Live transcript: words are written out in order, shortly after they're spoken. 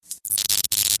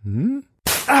Hmm?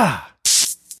 Ah!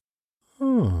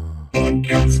 Oh.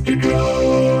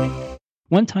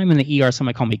 One time in the ER,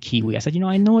 somebody called me Kiwi. I said,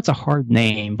 I know it's a hard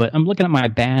name, but I'm looking at my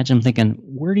badge. I'm thinking,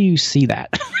 where do you see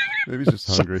that? Maybe he's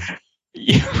just hungry.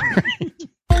 Yeah, right.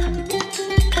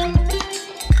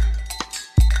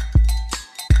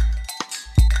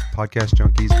 Podcast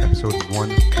Junkies, episode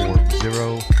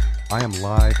 140. I am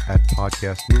live at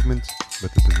Podcast Movement,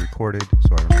 but this is recorded,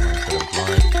 so I don't know why I said I was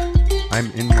live. I'm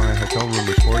in my hotel room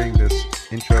recording this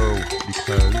intro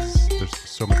because there's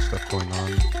so much stuff going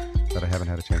on that I haven't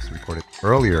had a chance to record it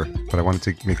earlier, but I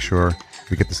wanted to make sure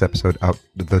we get this episode out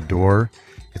the door.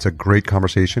 It's a great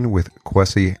conversation with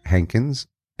Kwesi Hankins,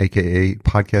 aka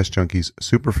Podcast Junkies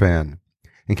superfan.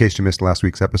 In case you missed last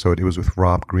week's episode, it was with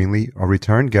Rob Greenlee, a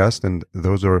return guest, and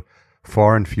those are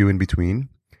far and few in between.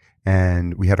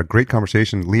 And we had a great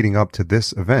conversation leading up to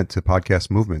this event, to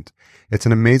Podcast Movement. It's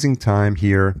an amazing time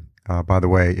here. By the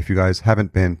way, if you guys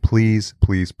haven't been, please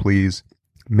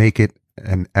make it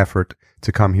an effort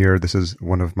to come here. This is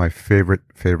one of my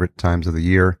favorite times of the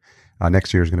year.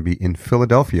 Next year is going to be in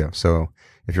Philadelphia. So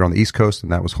if you're on the East Coast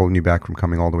and that was holding you back from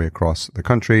coming all the way across the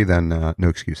country, then no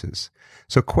excuses.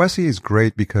 So Kwesi is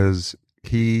great because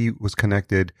he was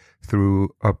connected through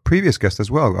a previous guest as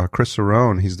well, Chris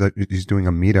Cerrone. He's doing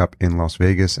a meetup in Las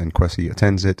Vegas, and Kwesi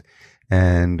attends it.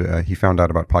 And he found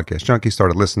out about Podcast Junkie,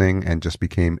 started listening, and just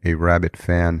became a rabid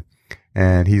fan.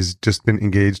 And he's just been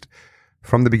engaged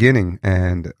from the beginning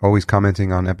and always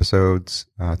commenting on episodes,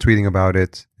 tweeting about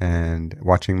it, and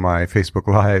watching my Facebook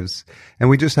Lives. And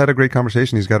we just had a great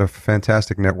conversation. He's got a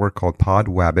fantastic network called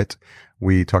PodWabbit.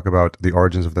 We talk about the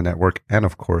origins of the network and,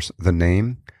 of course, the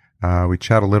name. We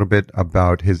chat a little bit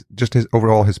about his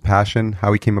passion,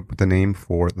 how he came up with the name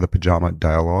for the Pajama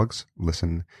Dialogues.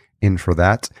 Listen in for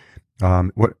that.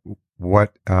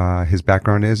 What his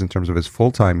background is in terms of his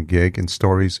full-time gig, and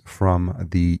stories from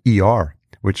the ER,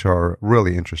 which are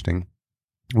really interesting.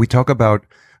 We talk about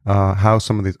how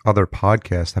some of these other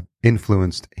podcasts have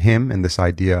influenced him and this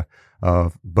idea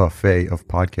of buffet of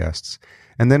podcasts.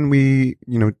 And then we,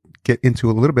 get into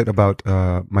a little bit about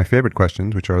my favorite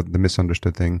questions, which are the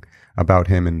misunderstood thing about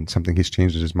him and something he's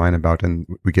changed his mind about, and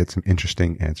we get some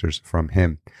interesting answers from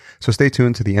him. So stay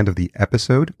tuned to the end of the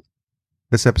episode.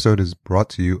 This episode is brought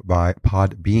to you by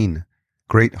Podbean.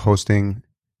 Great hosting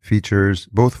features,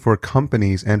 both for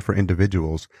companies and for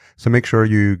individuals. So make sure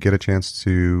you get a chance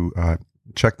to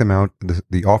check them out.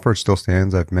 The offer still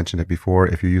stands. I've mentioned it before.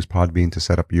 If you use Podbean to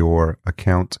set up your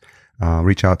account,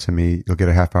 reach out to me. You'll get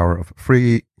a half hour of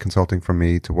free consulting from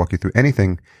me to walk you through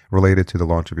anything related to the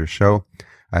launch of your show.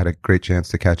 I had a great chance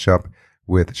to catch up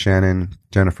with Shannon,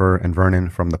 Jennifer, and Vernon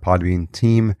from the Podbean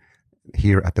team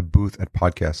here at the booth at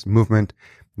Podcast Movement.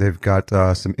 They've got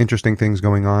some interesting things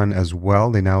going on as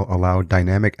well. They now allow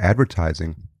dynamic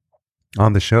advertising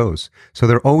on the shows. So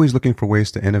they're always looking for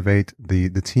ways to innovate. The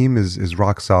team is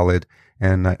rock solid,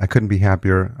 and I couldn't be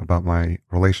happier about my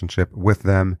relationship with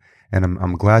them. And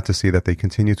I'm glad to see that they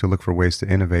continue to look for ways to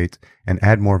innovate and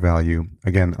add more value.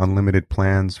 Again, unlimited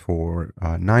plans for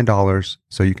 $9,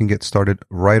 so you can get started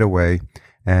right away,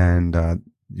 and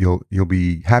you'll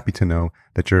be happy to know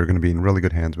that you're going to be in really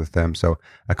good hands with them. So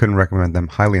I couldn't recommend them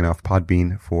highly enough,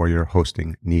 Podbean, for your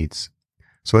hosting needs.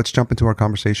 So let's jump into our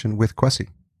conversation with Kwesi.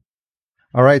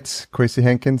 All right, Kwesi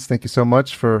Hankins, thank you so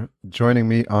much for joining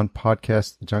me on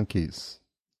Podcast Junkies.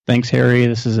 Thanks, Harry.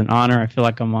 This is an honor. I feel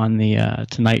like I'm on the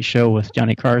Tonight Show with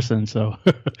Johnny Carson. So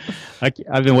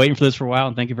I've been waiting for this for a while,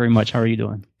 and thank you very much. How are you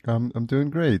doing? I'm doing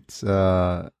great.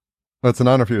 Well, it's an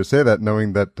honor for you to say that,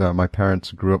 knowing that my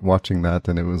parents grew up watching that,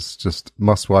 and it was just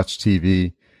must-watch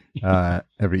TV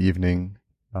every evening.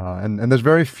 And there's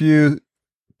very few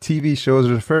TV shows,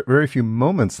 there's very few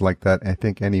moments like that, I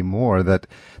think, anymore, that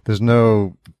there's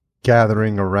no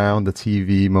gathering around the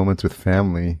TV moments with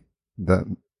family that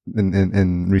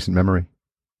in recent memory.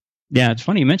 Yeah, it's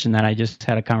funny you mentioned that. I just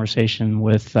had a conversation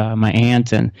with my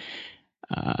aunt, and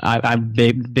I'm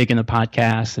big into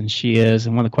podcasts, and she is.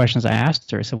 And one of the questions I asked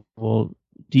her, I said, "Well,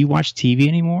 do you watch TV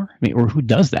anymore? I mean, or who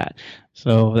does that?"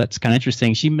 So that's kind of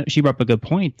interesting. She brought up a good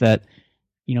point that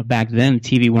back then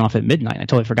TV went off at midnight. I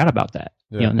totally forgot about that.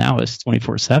 Yeah. Now it's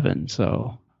 24/7.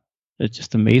 So it's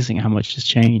just amazing how much has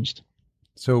changed.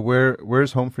 So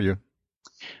where's home for you?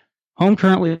 Home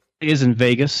currently is in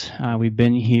Vegas. We've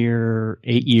been here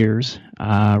 8 years.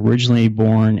 Originally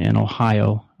born in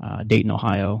Ohio, Dayton,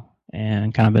 Ohio,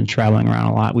 and kind of been traveling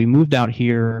around a lot. We moved out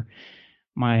here.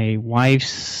 My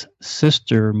wife's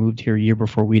sister moved here a year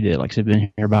before we did. Like I said,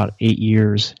 been here about 8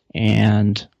 years,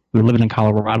 and we were living in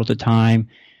Colorado at the time.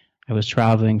 I was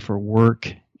traveling for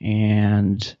work,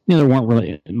 and there weren't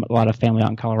really a lot of family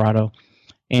out in Colorado.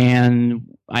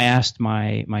 And I asked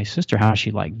my sister how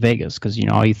she liked Vegas because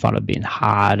all you thought of being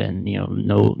hot and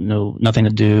nothing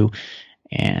to do,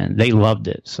 and they loved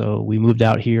it. So we moved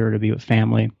out here to be with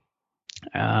family.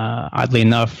 Oddly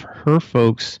enough, her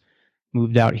folks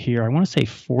moved out here, I want to say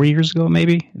 4 years ago,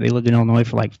 maybe. They lived in Illinois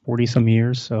for like 40 some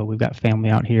years. So we've got family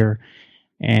out here.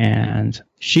 And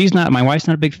my wife's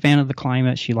not a big fan of the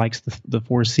climate. She likes the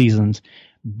four seasons,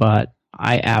 but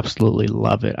I absolutely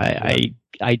love it.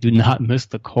 I do not miss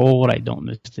the cold. I don't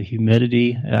miss the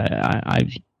humidity.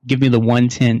 I give me the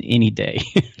 110 any day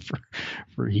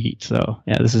for heat. So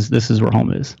yeah, this is where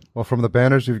home is. Well, from the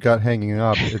banners you've got hanging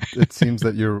up, it seems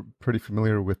that you're pretty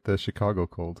familiar with the Chicago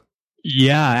cold.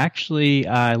 Yeah, actually,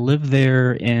 I lived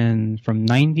there from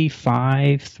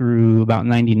 95 through about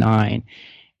 99.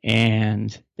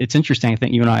 And it's interesting. I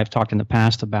think you and I have talked in the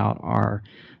past about our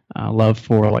love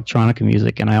for electronica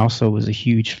music. And I also was a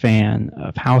huge fan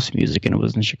of house music. And it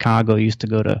was in Chicago. I used to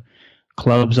go to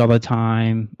clubs all the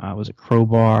time. I was at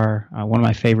Crowbar. One of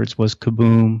my favorites was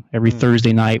Kaboom. Every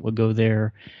Thursday night would go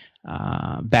there.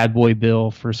 Bad Boy Bill,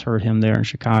 first heard him there in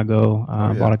Chicago.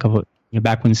 Bought a couple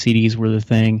back when CDs were the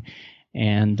thing.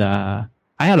 And I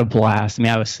had a blast. I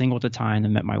mean, I was single at the time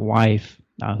and met my wife,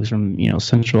 who's from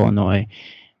Central Illinois.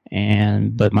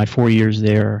 But my 4 years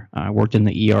there, I worked in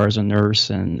the ER as a nurse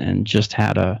and just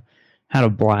had a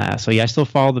blast. So yeah, I still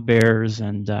follow the Bears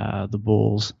and the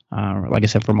Bulls. Like I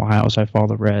said, from Ohio, so I follow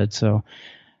the Reds. So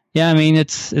yeah, I mean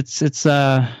it's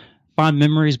fond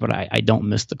memories, but I don't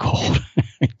miss the cold.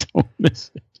 I don't miss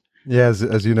it. Yeah,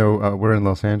 as you know, we're in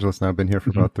Los Angeles now. I've been here for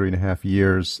about 3.5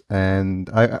 years, and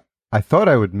I thought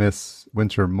I would miss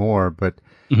winter more, but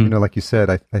like you said,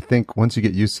 I think once you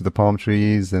get used to the palm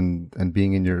trees and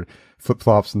being in your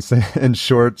flip-flops and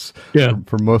shorts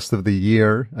for most of the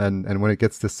year, and when it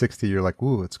gets to 60, you're like,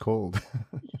 ooh, it's cold.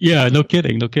 Yeah, no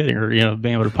kidding. Or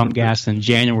being able to pump gas in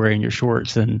January in your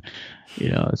shorts, and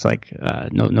it's like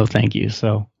no thank you.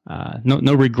 So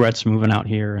no regrets moving out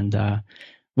here, and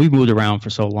we've moved around for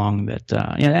so long that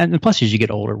and plus as you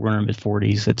get older, we're in our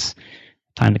mid-40s, it's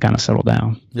time to kind of settle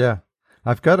down. Yeah.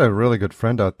 I've got a really good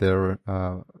friend out there,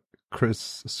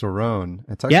 Chris Sorone.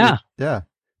 It's actually, yeah.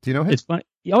 Do you know him? It's funny.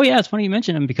 Oh, yeah. It's funny you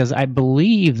mention him because I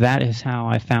believe that is how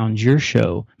I found your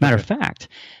show. Matter of fact,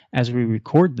 as we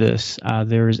record this,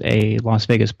 there's a Las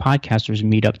Vegas podcasters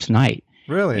meetup tonight.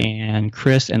 Really? And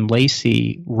Chris and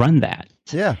Lacey run that.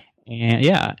 Yeah.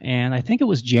 And I think it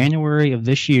was January of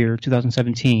this year,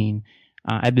 2017.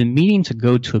 I've been meaning to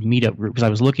go to a meetup group because I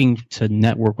was looking to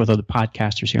network with other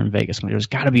podcasters here in Vegas. There's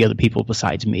got to be other people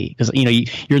besides me because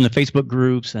you're in the Facebook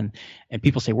groups and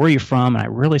people say, where are you from? And I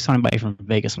really saw anybody from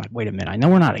Vegas. I'm like, wait a minute, I know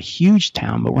we're not a huge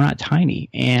town, but we're not tiny.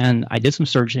 And I did some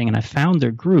searching and I found their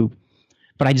group,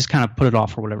 but I just kind of put it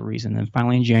off for whatever reason. And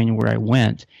finally in January I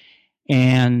went,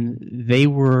 and they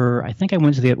were, I think I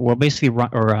went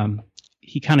to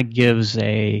he kind of gives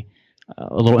a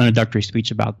little introductory speech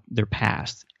about their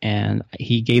past. And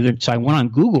he gave it. So I went on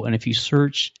Google, and if you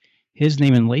search his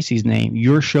name and Lacey's name,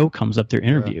 your show comes up, their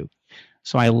interview. Yeah.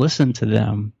 So I listened to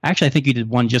them. Actually, I think you did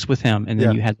one just with him, and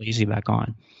then you had Lacey back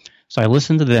on. So I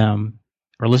listened to them,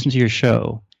 or listened to your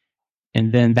show,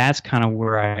 and then that's kind of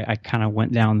where I kind of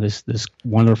went down this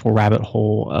wonderful rabbit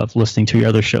hole of listening to your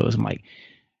other shows. I'm like,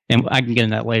 and I can get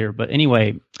into that later. But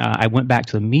anyway, I went back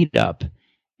to the meetup,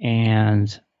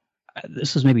 and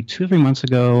this was maybe 2 or 3 months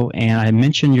ago, and I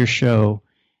mentioned your show.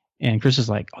 And Chris is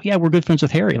like, oh, yeah, we're good friends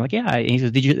with Harry. I'm like, yeah. And he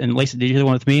says, and Lacey, did you hear the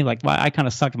one with me? Like, well, I kind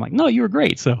of sucked. I'm like, no, you were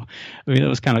great. So, I mean, it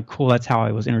was kind of cool. That's how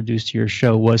I was introduced to your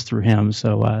show, was through him.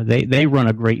 So they run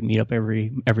a great meetup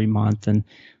every month, and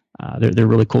they're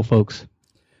really cool folks.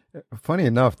 Funny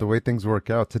enough, the way things work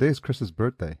out, today's Chris's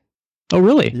birthday. Oh,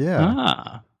 really?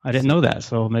 Yeah. I didn't know that.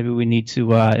 So maybe we need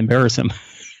to embarrass him.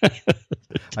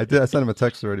 I did. I sent him a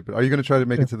text already. But are you going to try to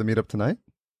make it to the meetup tonight?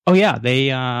 Oh yeah,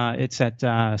 it's at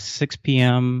 6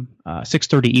 p.m.,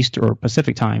 6:30 Eastern or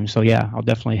Pacific time. So yeah, I'll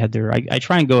definitely head there. I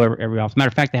try and go every often. Matter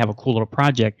of fact, they have a cool little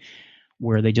project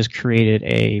where they just created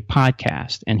a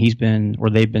podcast, and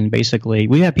they've been basically.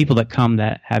 We have people that come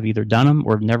that have either done them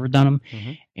or have never done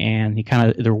them, and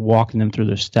they're walking them through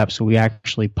their steps. So we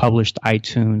actually published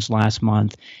iTunes last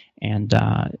month, and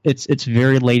it's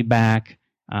very laid back.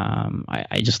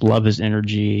 I just love his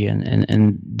energy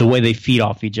and the way they feed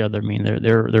off each other. I mean,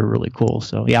 they're really cool.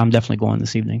 So yeah, I'm definitely going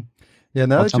this evening. Yeah.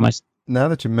 Now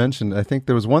that you mentioned, I think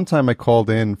there was one time I called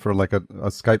in for like a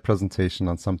Skype presentation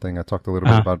on something. I talked a little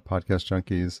bit about Podcast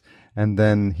Junkies, and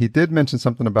then he did mention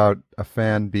something about a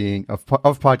fan of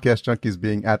Podcast Junkies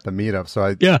being at the meetup.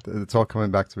 So it's all coming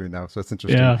back to me now. So it's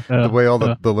interesting the way all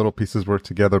the little pieces work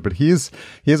together. But he has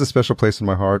a special place in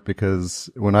my heart because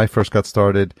when I first got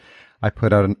started, I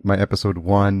put out my episode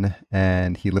 1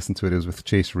 and he listened to it. It was with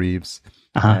Chase Reeves.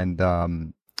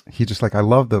 And he just like, I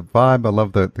love the vibe. I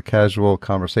love the casual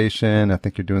conversation. I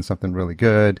think you're doing something really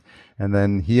good. And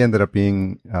then he ended up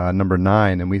being number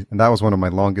 9. And that was one of my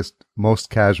longest, most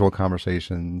casual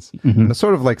conversations. And it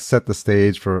sort of like set the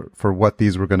stage for what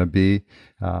these were going to be.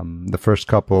 The first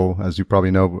couple, as you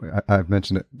probably know, I've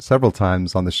mentioned it several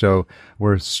times on the show,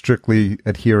 were strictly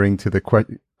adhering to the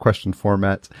question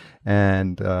format.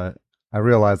 And I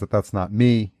realized that that's not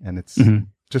me. And it's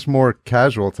just more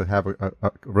casual to have a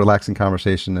relaxing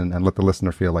conversation and let the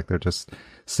listener feel like they're just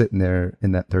sitting there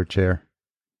in that third chair.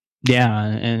 Yeah.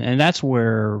 And that's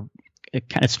where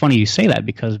it's funny you say that,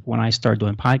 because when I started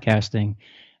doing podcasting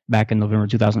back in November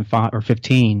 2005 or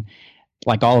 15,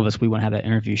 like all of us, we want to have that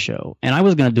interview show. And I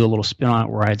was going to do a little spin on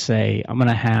it where I'd say, I'm going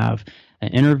to have an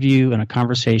interview and a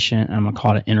conversation, and I'm going to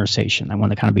call it an intersation. I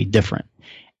want to kind of be different.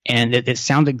 And it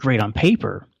sounded great on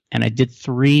paper. And I did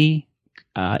 3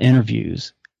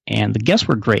 interviews. And the guests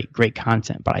were great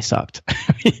content, but I sucked.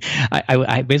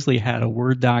 I basically had a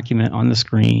Word document on the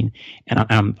screen, and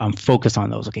I'm focused on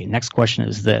those. Okay, next question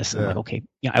is this. I'm like, okay,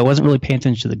 I wasn't really paying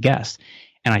attention to the guest,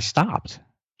 and I stopped.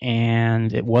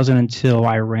 And it wasn't until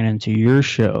I ran into your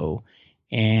show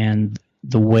and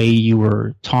the way you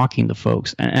were talking to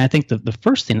folks. And I think the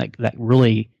first thing that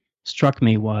really struck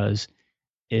me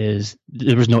is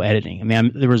there was no editing. I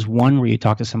mean, there was one where you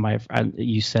talked to somebody,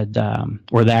 you said,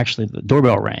 or actually the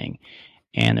doorbell rang,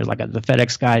 and there's like the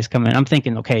FedEx guys coming. I'm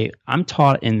thinking, okay, I'm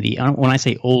taught when I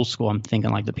say old school, I'm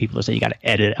thinking like the people that say you got to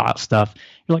edit out stuff.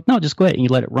 You're like, no, just go ahead and you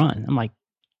let it run. I'm like,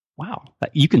 wow,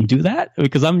 you can do that?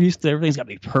 Because I'm used to everything's got to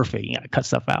be perfect. You got to cut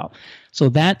stuff out. So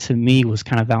that to me was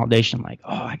kind of validation. Like,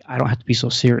 oh, I don't have to be so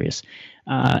serious.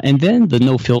 And then the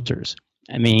no filters.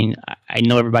 I mean, I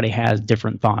know everybody has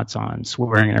different thoughts on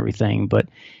swearing and everything, but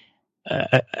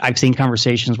I've seen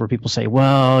conversations where people say,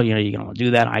 well, you don't want to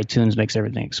do that. iTunes makes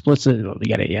everything explicit,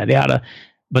 yada, yada, yada.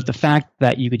 But the fact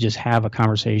that you could just have a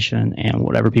conversation and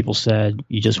whatever people said,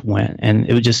 you just went, and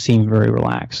it would just seem very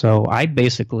relaxed. So I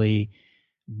basically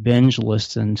binge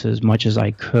listened to as much as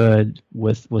I could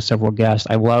with several guests.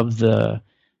 I love the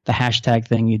hashtag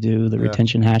thing you do, the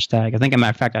retention hashtag. I think, as a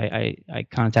matter of fact, I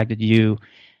contacted you.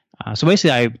 So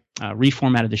basically, I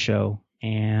reformatted the show,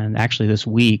 and actually this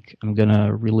week I'm going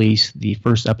to release the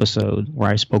first episode where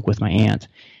I spoke with my aunt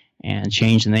and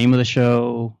change the name of the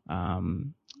show.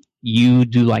 You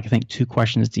do I think 2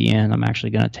 questions at the end. I'm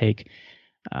actually going to take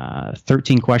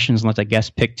 13 questions and let the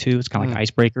guest pick 2. It's kind of like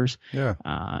icebreakers,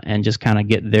 and just kind of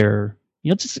get their,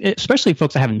 especially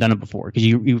folks that haven't done it before, because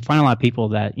you find a lot of people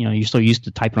that you're so used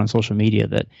to typing on social media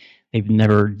that they've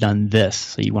never done this,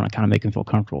 so you want to kind of make them feel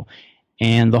comfortable.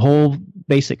 And the whole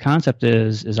basic concept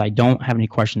is I don't have any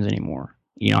questions anymore.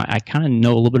 I kind of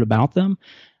know a little bit about them,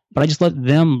 but I just let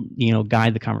them,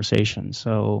 guide the conversation.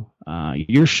 So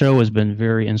your show has been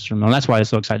very instrumental. That's why I'm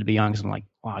so excited to be on, because I'm like,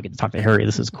 wow, I get to talk to Harry.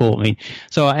 This is cool. I mean,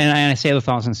 so and I say with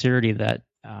all sincerity that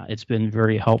it's been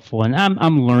very helpful. And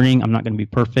I'm learning. I'm not going to be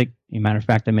perfect. As a matter of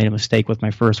fact, I made a mistake with my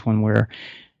first one where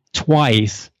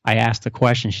twice I asked a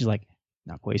question. She's like,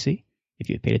 now, Kwesi, if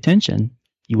you had paid attention,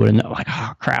 you would have known, like,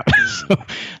 oh, crap.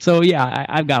 so yeah,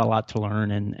 I've got a lot to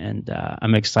learn, and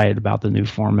I'm excited about the new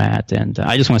format. And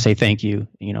I just want to say thank you,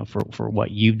 for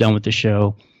what you've done with the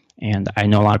show. And I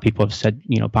know a lot of people have said,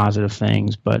 positive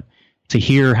things, but to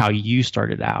hear how you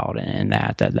started out and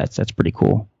that's pretty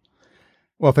cool.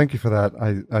 Well, thank you for that.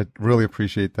 I really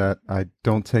appreciate that. I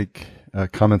don't take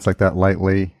comments like that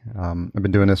lightly. I've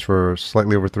been doing this for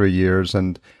slightly over 3 years,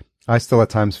 and I still at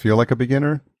times feel like a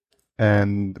beginner.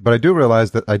 But I do realize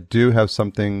that I do have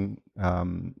something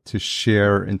to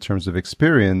share in terms of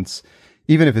experience,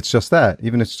 even if it's just that.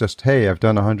 Even if it's just, hey, I've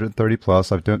done 130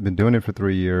 plus. I've been doing it for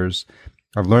 3 years.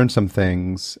 I've learned some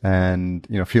things, and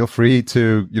feel free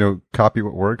to copy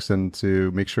what works and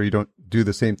to make sure you don't do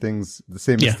the same things, the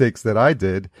same mistakes that I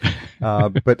did.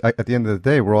 But at the end of the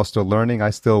day, we're all still learning.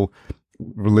 I still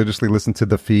religiously listen to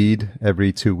The Feed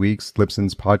every 2 weeks,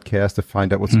 Libsyn's podcast, to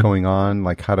find out what's going on,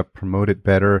 like how to promote it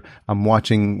better. I'm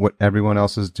watching what everyone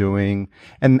else is doing.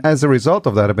 And as a result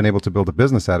of that, I've been able to build a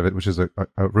business out of it, which is a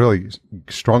really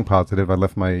strong positive. I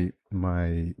left my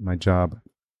job,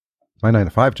 my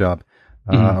 9-to-5 job,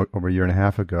 over a year and a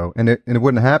half ago. And it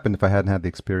wouldn't have happened if I hadn't had the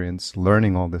experience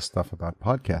learning all this stuff about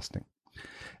podcasting.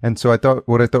 And so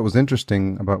what I thought was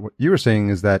interesting about what you were saying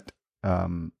is that,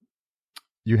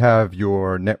 you have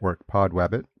your network,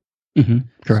 Podwabbit.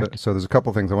 Correct. So there's a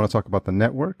couple things. I want to talk about the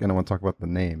network, and I want to talk about the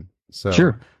name. So,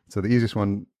 sure. So the easiest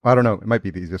one, I don't know, it might be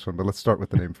the easiest one, but let's start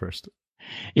with the name first.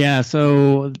 Yeah,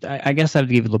 so I guess I have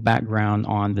to give you a little background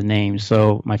on the name.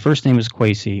 So my first name is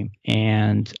Kwesi,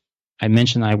 and I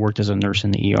mentioned I worked as a nurse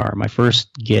in the ER. My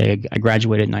first gig, I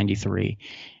graduated in '93,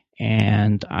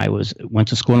 and I went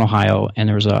to school in Ohio, and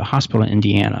there was a hospital in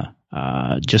Indiana,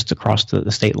 just across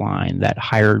the state line, that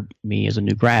hired me as a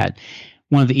new grad.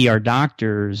 One of the ER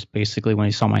doctors, basically, when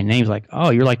he saw my name, was like,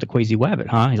 "Oh, you're like the Kwesi Wabbit,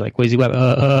 huh?" He's like, "Kwesi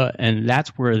Wabbit," and that's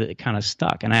where it kind of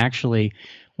stuck. And I actually,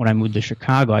 when I moved to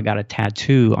Chicago, I got a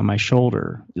tattoo on my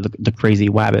shoulder, the Crazy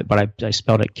Wabbit, but I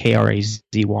spelled it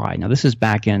Krazy. Now, this is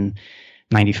back in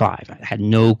 '95. I had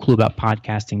no clue about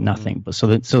podcasting, nothing. But so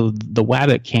the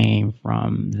Wabbit came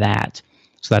from that.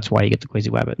 So that's why you get the Kwesi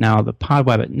Wabbit. Now, the Pod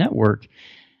Wabbit Network,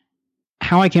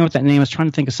 how I came up with that name, I was trying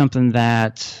to think of something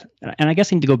that, and I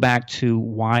guess I need to go back to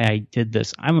why I did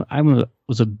this.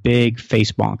 Was a big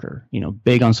face bonker,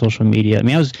 big on social media. I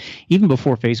mean, I was, even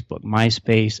before Facebook,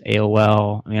 MySpace,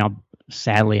 AOL. I mean,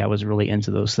 sadly, I was really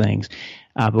into those things.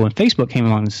 But when Facebook came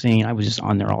along the scene, I was just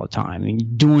on there all the time. I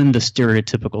mean, doing the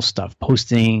stereotypical stuff,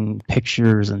 posting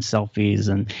pictures and selfies,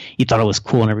 and you thought it was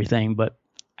cool and everything. But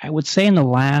I would say in the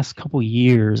last couple of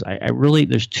years, I really,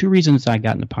 there's two reasons I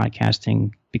got into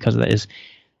podcasting because of that. Is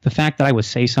the fact that I would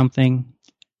say something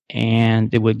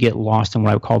and it would get lost in what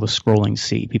I would call the scrolling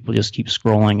sea. People just keep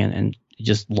scrolling and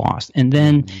just lost. And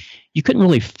then you couldn't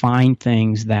really find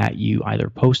things that you either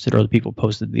posted or the people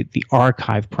posted. The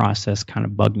archive process kind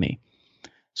of bugged me.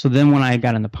 So then when I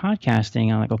got into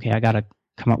podcasting, I'm like, okay, I got to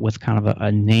come up with kind of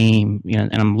a name,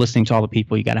 and I'm listening to all the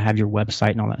people. You got to have your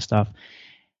website and all that stuff.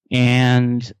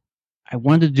 And I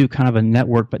wanted to do kind of a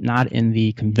network, but not in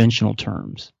the conventional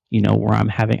terms, where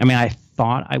I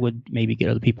thought I would maybe get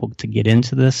other people to get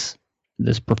into this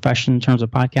profession in terms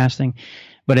of podcasting,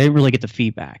 but I didn't really get the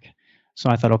feedback. So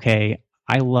I thought, okay,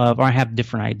 I have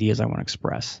different ideas I want to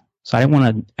express. So I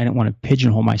didn't want to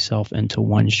pigeonhole myself into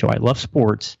one show. I love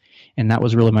sports, and that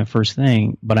was really my first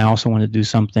thing, but I also wanted to do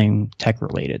something tech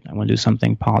related. I want to do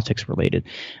something politics related.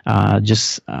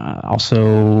 Also,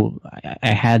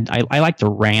 I like to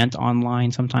rant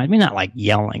online sometimes. I mean, not like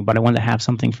yelling, but I wanted to have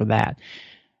something for that.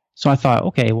 So I thought,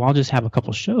 okay, well, I'll just have a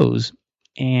couple shows.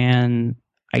 And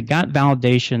I got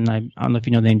validation. I don't know if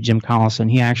you know the name Jim Collison.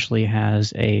 He actually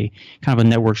has a kind of a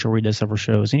network show where he does several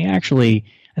shows. And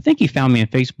I think he found me on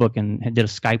Facebook and did a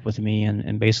Skype with me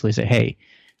and basically said, hey,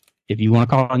 if you want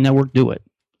to call it a network, do it.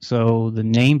 So the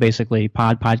name basically,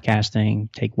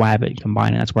 podcasting, take Wabbit,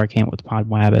 combine it. That's where I came up with Pod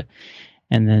Wabbit,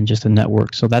 and then just a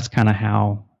network. So that's kind of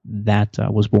how that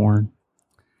was born.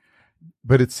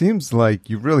 But it seems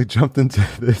like you really jumped into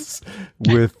this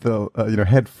with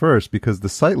head first, because the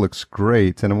site looks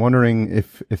great, and I'm wondering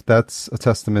if that's a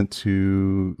testament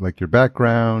to like your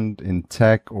background in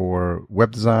tech or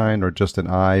web design, or just an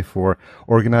eye for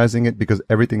organizing it, because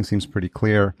everything seems pretty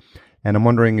clear. And I'm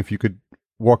wondering if you could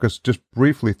walk us just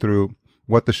briefly through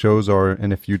what the shows are,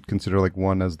 and if you'd consider like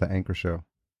one as the anchor show.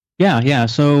 Yeah.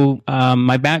 So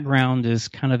my background is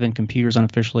kind of in computers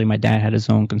unofficially. My dad had his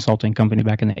own consulting company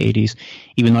back in the 80s.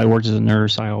 Even though I worked as a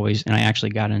nurse, I actually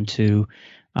got into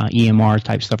EMR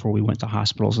type stuff where we went to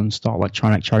hospitals and installed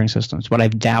electronic charting systems. But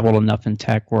I've dabbled enough in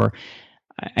tech where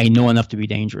I know enough to be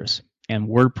dangerous. And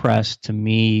WordPress, to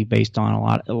me, based on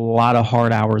a lot of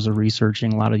hard hours of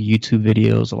researching, a lot of YouTube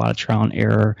videos, a lot of trial and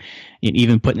error, and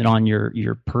even putting it on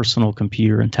your personal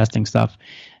computer and testing stuff.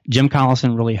 Jim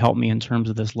Collison really helped me in terms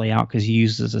of this layout because he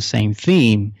uses the same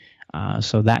theme.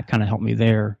 So that kind of helped me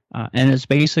there. And it's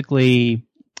basically,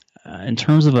 in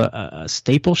terms of a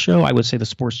staple show, I would say the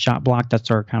Sports Chop Block.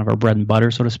 That's our kind of our bread and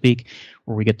butter, so to speak,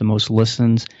 where we get the most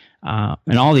listens.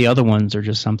 And all the other ones are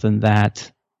just something that,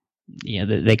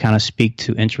 they kind of speak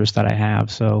to interests that I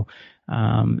have. So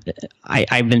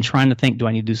I've been trying to think, do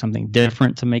I need to do something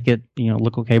different to make it,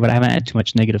 look okay? But I haven't had too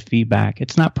much negative feedback.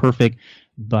 It's not perfect,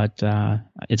 but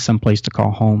it's some place to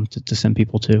call home to send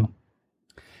people to.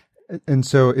 And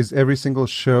so is every single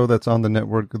show that's on the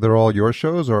network, they're all your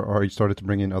shows, or are you started to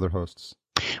bring in other hosts?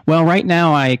 Well, right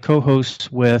now I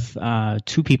co-host with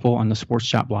two people on the Sports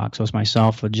Chop Block. So it's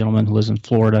myself, a gentleman who lives in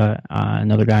Florida,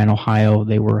 another guy in Ohio.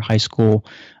 They were high school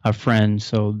friends.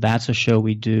 So that's a show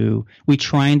we do. We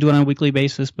try and do it on a weekly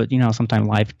basis, but, sometimes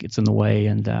life gets in the way,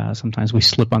 and sometimes we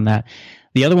slip on that.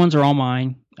 The other ones are all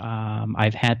mine.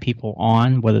 I've had people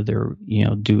on, whether they're,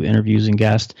 do interviews and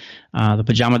guests. The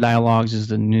Pajama Dialogues is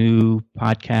the new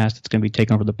podcast. It's going to be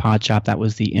taking over the Pod Shop. That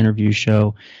was the interview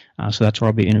show. So that's where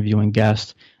I'll be interviewing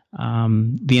guests.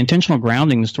 The Intentional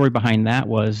Grounding, the story behind that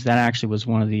actually was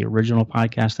one of the original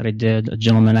podcasts that I did. A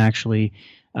gentleman actually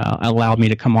allowed me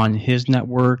to come on his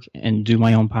network and do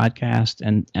my own podcast,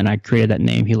 and I created that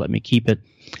name. He let me keep it.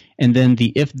 And then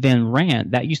the If Then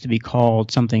Rant, that used to be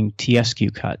called something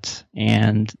TSQ Cuts.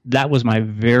 And that was my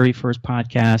very first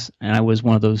podcast. And I was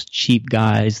one of those cheap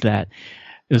guys that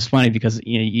it was funny because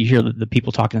you hear the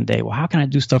people talking today, well, how can I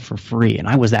do stuff for free? And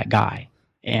I was that guy.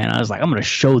 And I was like, I'm going to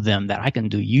show them that I can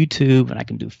do YouTube and I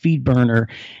can do FeedBurner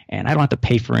and I don't have to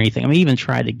pay for anything. I mean, even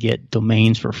tried to get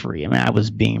domains for free. I mean, I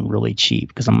was being really cheap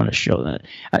because I'm going to show that.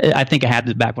 I think I had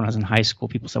this back when I was in high school.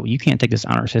 People said, well, you can't take this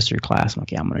honors history class. I'm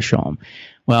like, yeah, I'm going to show them.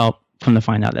 Well, come to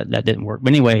find out that didn't work.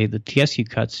 But anyway, the TSU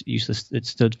cuts it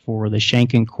stood for the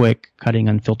Shanken Quick Cutting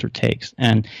Unfiltered Takes.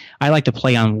 And I like to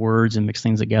play on words and mix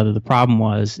things together. The problem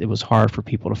was it was hard for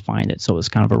people to find it. So it was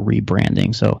kind of a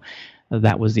rebranding. So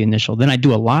that was the initial. Then I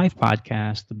do a live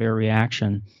podcast, The Bear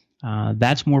Reaction.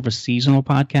 That's more of a seasonal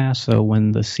podcast. So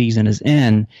when the season is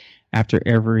in, after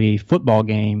every football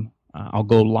game, I'll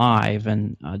go live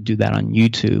and do that on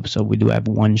YouTube. So we do have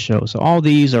one show. So all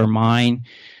these are mine.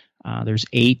 There's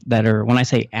 8 that are, when I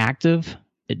say active,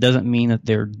 it doesn't mean that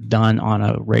they're done on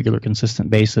a regular, consistent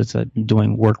basis. I'm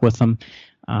doing work with them.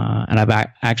 And I've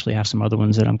actually have some other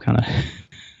ones that I'm kind of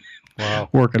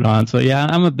working on. So yeah,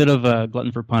 I'm a bit of a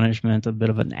glutton for punishment, a bit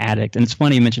of an addict. And it's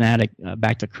funny you mentioned addict.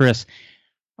 Back to Chris,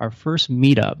 our first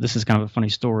meetup, this is kind of a funny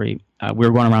story. We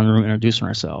were going around the room introducing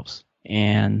ourselves,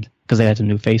 and because they had some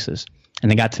new faces. And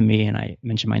they got to me and I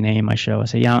mentioned my name, my show. I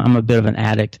said, yeah, I'm a bit of an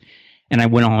addict. And I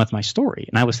went on with my story,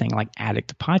 and I was saying like addict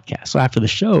to podcast. So after the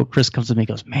show, Chris comes to me and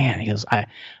goes, man, he goes, I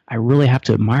really have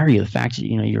to admire you. The fact that,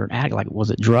 you're an addict. Like, was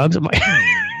it drugs? I'm like,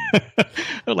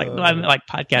 I'm like, no, I'm like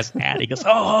podcast addict. He goes,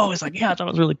 oh, it's like, yeah, I thought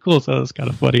it was really cool. So it's kind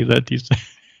of funny that he said.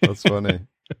 That's funny.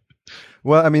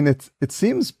 Well, I mean, it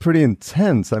seems pretty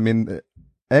intense. I mean,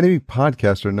 any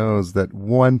podcaster knows that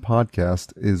one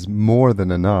podcast is more than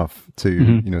enough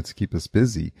to, to keep us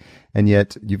busy. And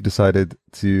yet you've decided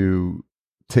to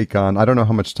take on, I don't know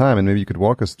how much time, and maybe you could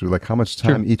walk us through like how much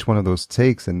time each one of those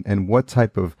takes and what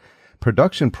type of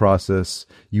production process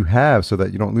you have so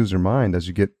that you don't lose your mind as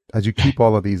you keep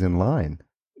all of these in line.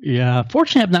 Yeah,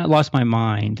 fortunately, I've not lost my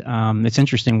mind. It's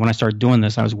interesting. When I started doing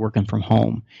this, I was working from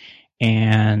home,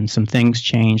 and some things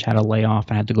changed. Had to lay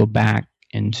off. I had to go back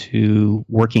into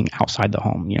working outside the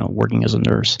home. Working as a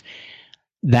nurse.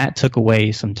 That took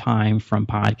away some time from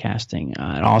podcasting.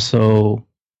 It also,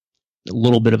 a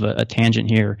little bit of a tangent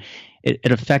here.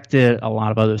 It affected a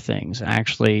lot of other things.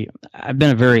 Actually, I've been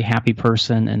a very happy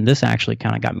person, and this actually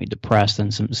kind of got me depressed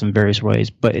in some various ways,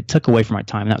 but it took away from my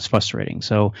time. That was frustrating.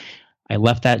 So I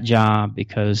left that job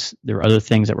because there were other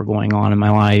things that were going on in my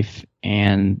life,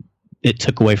 and it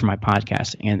took away from my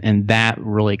podcasting, and that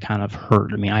really kind of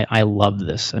hurt. I mean, I love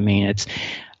this. I mean,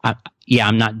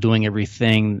 I'm not doing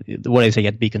everything. What I say, you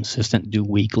have to be consistent, do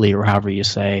weekly or however you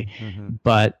say.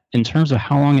 But in terms of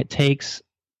how long it takes,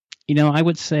 I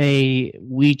would say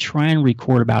we try and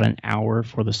record about an hour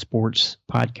for the sports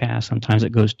podcast. Sometimes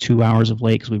it goes 2 hours of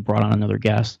late because we brought on another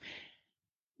guest.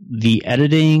 The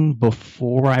editing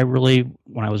when I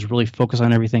was really focused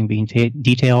on everything being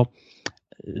detailed,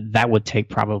 that would take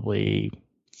probably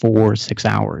 4 or 6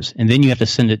 hours. And then you have to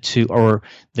send it to, or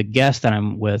the guest that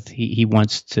I'm with, he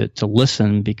wants to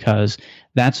listen because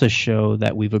that's a show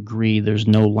that we've agreed there's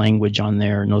no language on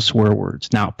there, no swear words.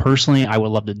 Now, personally, I would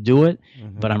love to do it,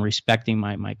 but I'm respecting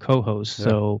my co-host. Yeah.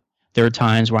 So there are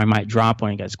times where I might drop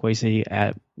one. You guys, Kwesi,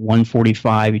 at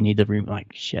 1:45, you need to like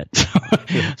shit.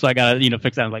 So I gotta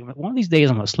fix that. I'm like, one of these days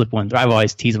I'm gonna slip one through. I've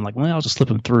always teased him like, well, I'll just slip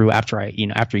them through after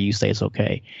after you say it's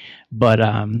okay. But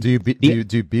do you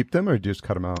beep them or do you just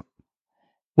cut them out?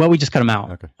 Well, we just cut them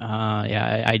out. Okay.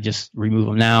 I just remove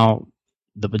them now.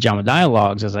 The Pajama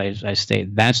Dialogues, as I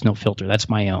state, that's no filter. That's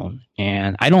my own,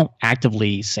 and I don't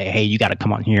actively say, hey, you got to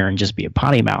come on here and just be a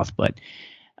potty mouth, but.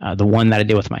 The one that I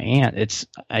did with my aunt,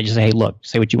 I just say, hey, look,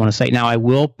 say what you want to say. Now, I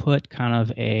will put kind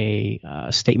of a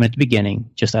statement at the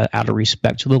beginning, just out of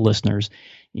respect to the listeners.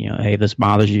 Hey, this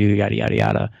bothers you, yada, yada,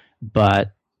 yada.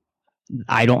 But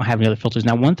I don't have any other filters.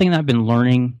 Now, one thing that I've been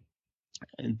learning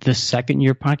this second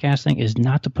year podcasting is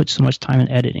not to put so much time in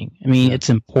editing. I mean, it's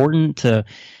important to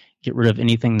get rid of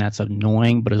anything that's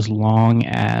annoying, but as long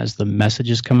as the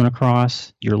message is coming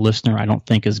across, your listener, I don't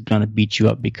think is going to beat you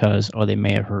up because, they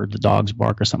may have heard the dogs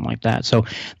bark or something like that. So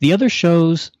the other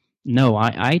shows, no,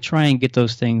 I try and get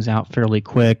those things out fairly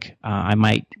quick. I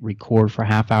might record for a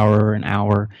half hour, an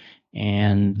hour,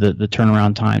 and the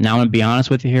turnaround time. Now, I'm going to be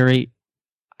honest with you, Harry,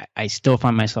 I still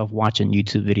find myself watching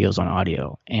YouTube videos on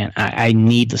audio, and I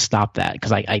need to stop that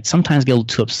because I sometimes get a little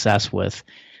too obsessed with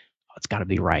it's got to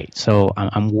be right. So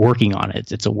I'm working on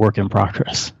it. It's a work in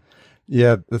progress.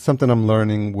 Yeah, that's something I'm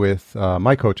learning with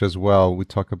my coach as well. We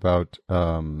talk about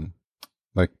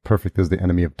like perfect is the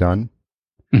enemy of done,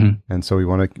 and so we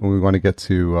want to get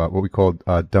to what we call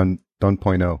done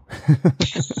 0.0.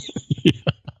 Yeah.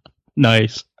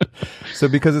 Nice. So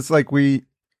because it's like to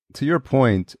your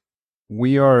point,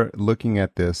 we are looking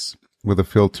at this with a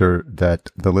filter that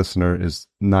the listener is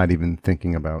not even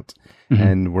thinking about. Mm-hmm.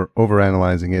 And we're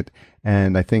overanalyzing it.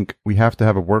 And I think we have to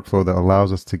have a workflow that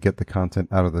allows us to get the content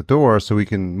out of the door so we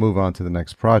can move on to the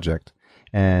next project.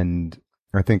 And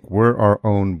I think we're our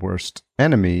own worst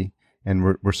enemy, and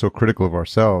we're so critical of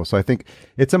ourselves. So I think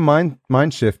it's a mind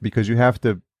shift, because you have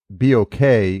to be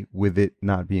okay with it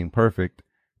not being perfect.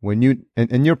 When you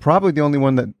and you're probably the only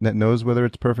one that knows whether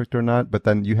it's perfect or not, but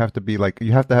then you have to be like,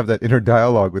 you have to have that inner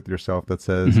dialogue with yourself that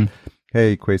says, Mm-hmm.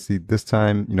 hey, Kwesi, this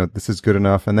time, this is good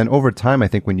enough. And then over time, I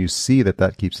think when you see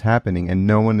that keeps happening and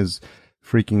no one is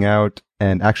freaking out,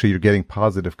 and actually you're getting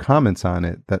positive comments on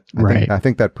it, I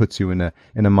think that puts you in a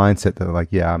mindset that, like,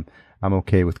 yeah, I'm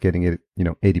okay with getting it,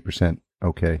 80%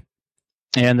 okay.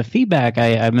 And the feedback,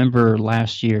 I remember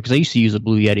last year, because I used to use a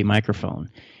Blue Yeti microphone,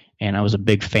 and I was a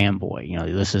big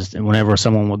fanboy. This is, whenever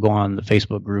someone would go on the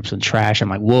Facebook groups and trash, I'm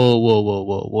like,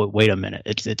 whoa, wait a minute.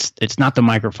 It's not the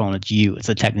microphone, it's you. It's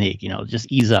the technique,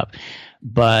 just ease up.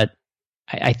 But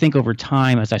I think over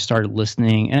time, as I started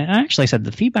listening, and actually I said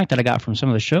the feedback that I got from some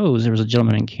of the shows, there was a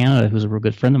gentleman in Canada who's a real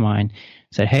good friend of mine,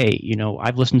 said, hey,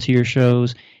 I've listened to your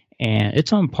shows, and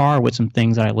it's on par with some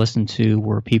things that I listened to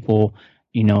where people,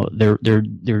 they're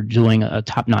doing a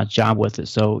top-notch job with it.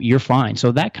 So you're fine.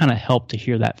 So that kind of helped to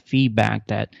hear that feedback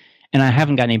and I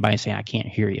haven't got anybody saying I can't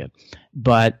hear you,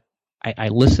 but I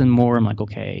listen more. I'm like,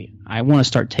 okay, I want to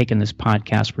start taking this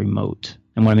podcast remote.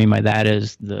 And what I mean by that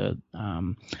is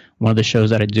one of the shows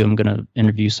that I do, I'm going to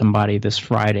interview somebody this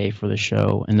Friday for the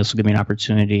show, and this will give me an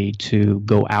opportunity to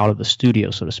go out of the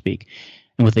studio, so to speak.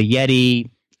 And with the Yeti,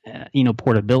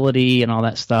 portability and all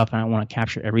that stuff, and I want to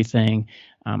capture everything.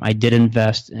 I did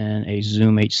invest in a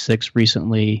Zoom H6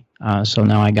 recently, so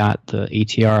now I got the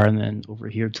ATR, and then over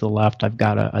here to the left, I've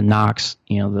got a Knox,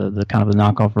 the kind of the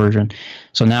knockoff version.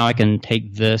 So now I can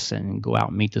take this and go out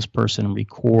and meet this person and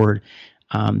record.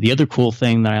 The other cool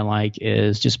thing that I like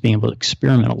is just being able to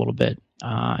experiment a little bit.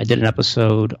 I did an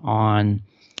episode on,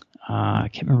 I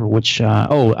can't remember which.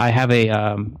 I have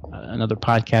another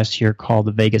podcast here called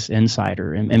The Vegas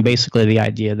Insider, and basically the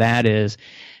idea of that is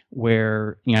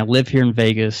where I live here in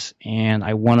Vegas, and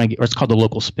I want to, or it's called The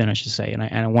Local Spin, I should say, and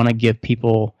I want to give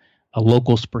people a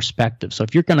local's perspective. So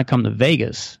if you're going to come to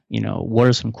Vegas, what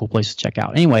are some cool places to check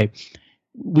out? Anyway,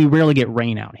 we rarely get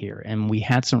rain out here, and we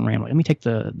had some rain. Let me take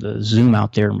the Zoom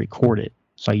out there and record it.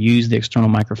 So I used the external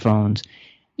microphones. It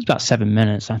was about 7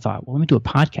 minutes. I thought, well, let me do a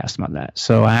podcast about that.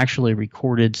 So I actually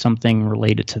recorded something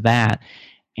related to that,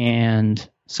 and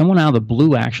someone out of the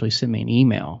blue actually sent me an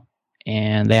email,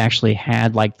 and they actually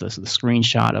had like the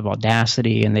screenshot of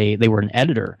Audacity, and they were an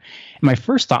editor. And my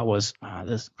first thought was,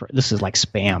 this is like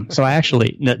spam. So I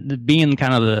actually, being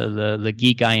kind of the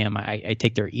geek I am, I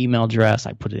take their email address,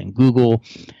 I put it in Google,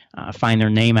 find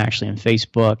their name actually in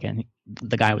Facebook, and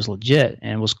the guy was legit.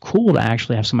 And it was cool to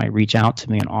actually have somebody reach out to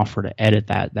me and offer to edit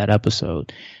that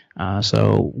episode.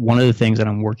 So one of the things that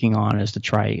I'm working on is to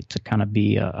try to kind of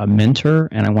be a mentor,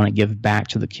 and I want to give back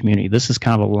to the community. This is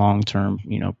kind of a long-term,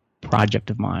 project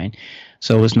of mine.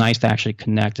 So it was nice to actually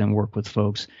connect and work with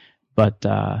folks. But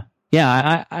I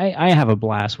have a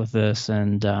blast with this,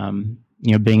 and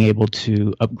being able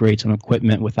to upgrade some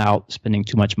equipment without spending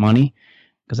too much money,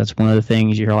 because that's one of the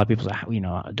things you hear a lot of people say,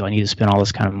 do I need to spend all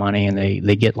this kind of money? And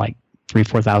they get like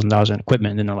 $3,000-$4,000 in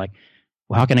equipment, and then they're like,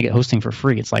 well, how can I get hosting for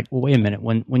free? It's like, well, wait a minute.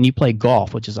 When you play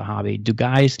golf, which is a hobby, do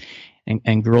guys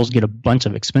and girls get a bunch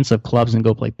of expensive clubs and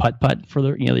go play putt-putt for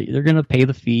their, they're going to pay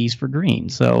the fees for green.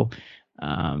 So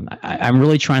I'm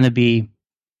really trying to be,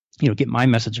 get my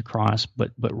message across,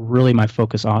 but really my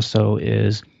focus also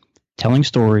is telling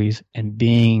stories and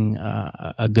being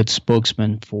a good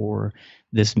spokesman for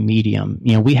this medium.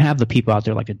 We have the people out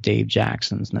there like the Dave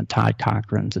Jacksons and the Todd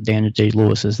Cochrans, the Daniel J.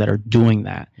 Lewises that are doing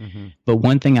that. Mm-hmm. But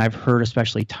one thing I've heard,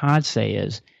 especially Todd, say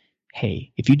is,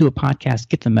 hey, if you do a podcast,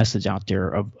 get the message out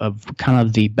there of kind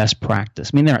of the best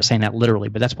practice. I mean, they're not saying that literally,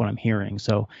 but that's what I'm hearing.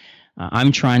 So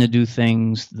I'm trying to do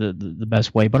things the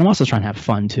best way, but I'm also trying to have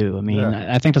fun too. I mean,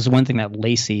 I think that's one thing that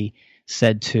Lacey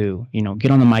said too,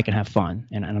 get on the mic and have fun.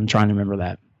 And I'm trying to remember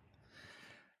that.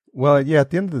 Well, yeah, at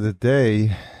the end of the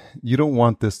day, you don't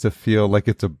want this to feel like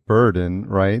it's a burden,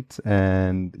 right?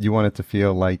 And you want it to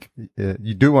feel like,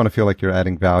 you do want to feel like you're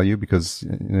adding value, because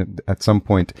at some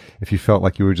point, if you felt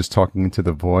like you were just talking into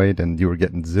the void and you were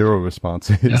getting zero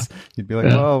responses, you'd be like,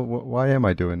 well, why am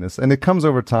I doing this? And it comes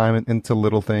over time into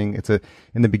little thing.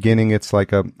 In the beginning, it's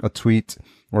like a tweet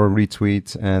or a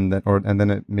retweet, and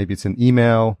then maybe it's an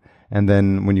email. And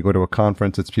then when you go to a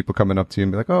conference, it's people coming up to you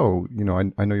and be like, oh,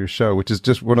 I know your show, which is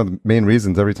just one of the main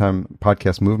reasons every time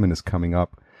podcast movement is coming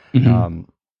up. Mm-hmm.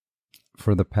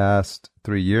 for the past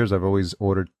 3 years, I've always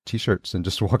ordered T-shirts and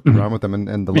just walked around with them,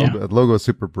 and the logo is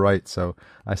super bright, so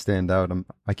I stand out.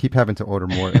 I keep having to order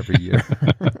more every year.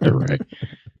 Right.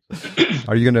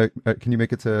 Are you gonna? Can you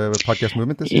make it to a podcast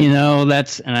movement this year? You know,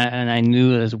 I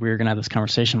knew as we were gonna have this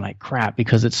conversation, like crap,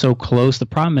 because it's so close. The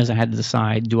problem is I had to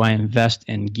decide: do I invest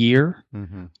in gear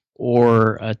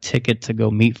or a ticket to go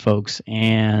meet folks?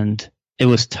 And it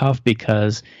was tough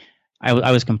because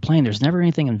I was complaining there's never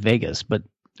anything in Vegas, but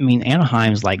I mean,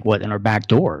 Anaheim's like in our back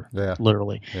door,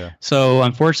 literally. Yeah. So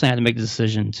unfortunately, I had to make the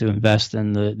decision to invest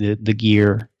in the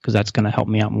gear because that's going to help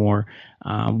me out more.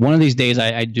 One of these days,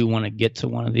 I do want to get to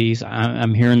one of these.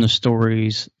 I'm hearing the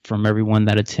stories from everyone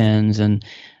that attends, and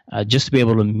just to be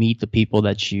able to meet the people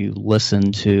that you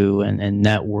listen to and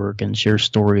network and share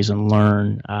stories and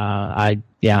learn.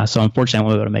 So unfortunately, I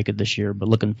won't be able to make it this year, but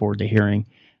looking forward to hearing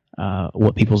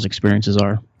what people's experiences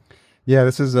are. Yeah,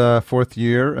 this is first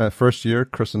year.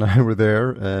 Chris and I were there,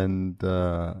 and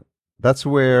that's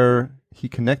where he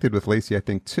connected with Lacey, I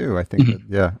think, too. I think,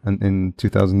 in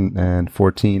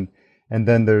 2014. And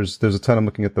then there's a ton. I'm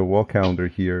looking at the wall calendar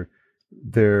here.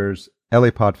 There's LA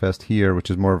Podfest here,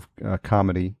 which is more of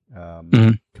comedy.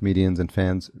 Comedians and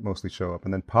fans mostly show up.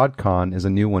 And then PodCon is a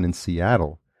new one in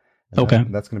Seattle.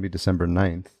 And that's going to be December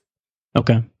 9th.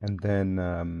 Okay. And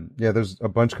then, there's a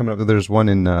bunch coming up. There's one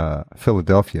in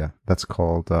Philadelphia that's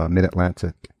called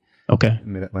Mid-Atlantic. Okay.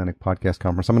 Mid-Atlantic Podcast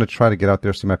Conference. I'm going to try to get out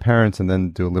there, see my parents, and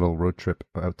then do a little road trip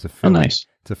out to Philly. Oh, nice.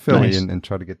 To Philly and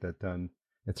try to get that done.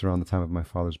 It's around the time of my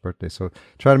father's birthday. So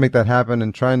try to make that happen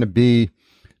and trying to be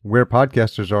where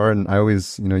podcasters are. And I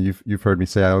always, you've heard me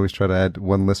say, I always try to add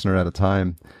one listener at a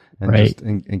time and just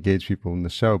engage people in the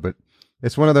show. But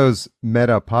it's one of those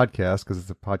meta podcasts because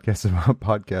it's a podcast about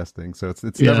podcasting. So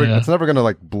it's never going to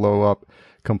like blow up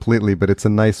completely, but it's a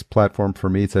nice platform for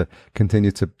me to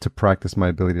continue to practice my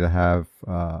ability to have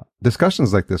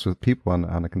discussions like this with people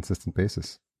on a consistent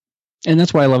basis. And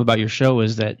that's what I love about your show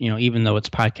is that, even though it's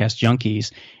Podcast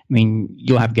Junkies, I mean,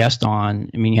 you'll have guests on.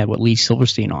 I mean, you had Lee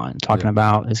Silverstein on talking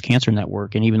about his cancer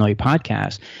network, and even though he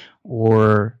podcasts,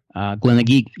 or Glenn the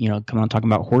Geek, coming on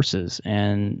talking about horses.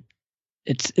 And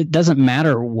it doesn't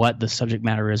matter what the subject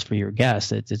matter is for your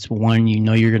guest. It's one,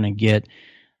 you're going to get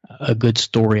a good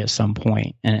story at some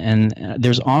point. And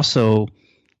there's also,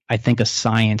 I think, a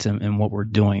science in what we're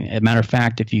doing. As a matter of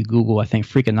fact, if you Google, I think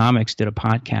Freakonomics did a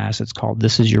podcast. It's called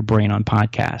This Is Your Brain on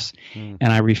Podcasts. And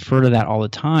I refer to that all the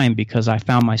time because I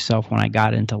found myself when I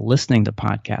got into listening to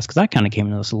podcasts, because I kind of came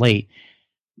into this late,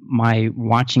 my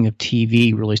watching of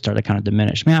TV really started to kind of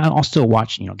diminish. Man, I'll still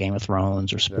watch, Game of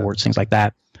Thrones or sports, things like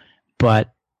that.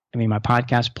 But I mean, my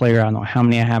podcast player, I don't know how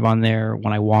many I have on there.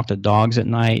 When I walk the dogs at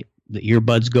night, the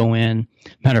earbuds go in.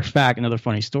 Matter of fact, another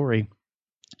funny story,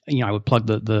 I would plug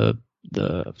the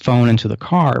phone into the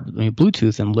car,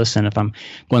 Bluetooth, and listen if I'm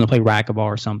going to play racquetball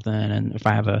or something, and if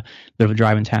I have a bit of a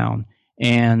drive in town.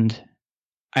 And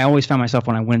I always found myself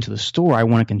when I went to the store, I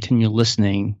want to continue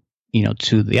listening,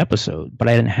 to the episode, but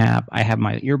I have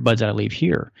my earbuds that I leave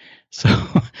here. So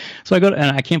I go to,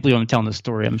 and I can't believe I'm telling this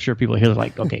story. I'm sure people here are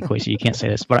like, okay, Kwesi, you can't say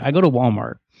this, but I go to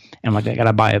Walmart and I'm like, I got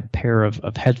to buy a pair of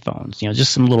headphones,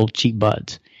 just some little cheap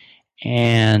buds.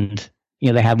 And,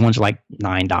 they had ones like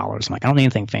 $9. I'm like, I don't need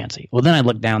anything fancy. Well, then I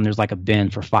look down, there's like a bin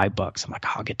for $5. I'm like,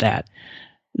 I'll get that.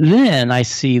 Then I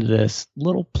see this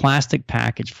little plastic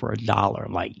package for $1.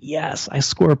 I'm like, yes, I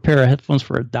score a pair of headphones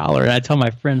for $1. And I tell my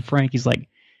friend Frank, he's like,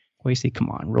 Kwesi, come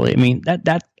on, really? I mean,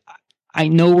 that I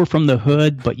know we're from the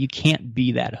hood, but you can't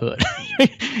be that hood.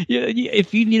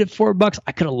 If you needed $4,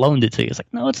 I could have loaned it to you. It's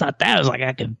like, no, it's not that. It was like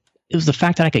it was the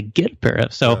fact that I could get a pair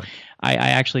of. So I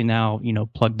actually now,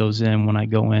 plug those in when I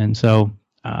go in. So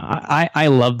I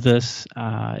love this.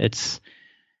 I'm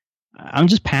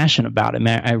just passionate about it,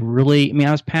 man. I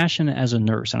was passionate as a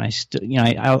nurse, and I still,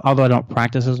 although I don't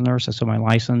practice as a nurse, I still have my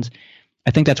license. I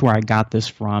think that's where I got this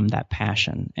from, that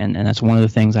passion. And that's one of the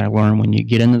things I learned when you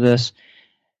get into this,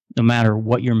 no matter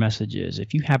what your message is,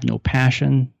 if you have no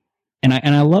passion, and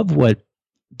I love what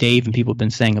Dave and people have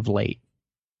been saying of late.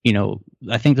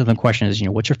 I think that the question is,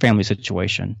 what's your family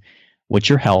situation? What's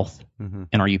your health?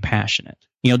 And are you passionate?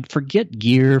 Forget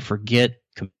gear, forget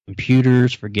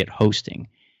computers, forget hosting.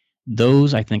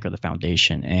 Those, I think, are the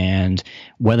foundation. And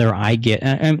whether I get,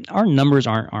 and our numbers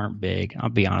aren't big, I'll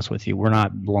be honest with you, we're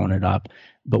not blowing it up.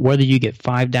 But whether you get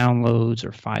 5 downloads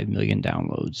or 5 million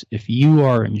downloads, if you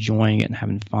are enjoying it and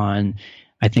having fun,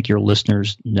 I think your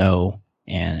listeners know,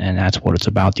 and that's what it's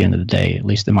about at the end of the day, at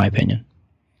least in my opinion.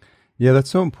 Yeah,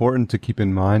 that's so important to keep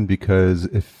in mind because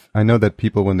if I know that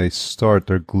people, when they start,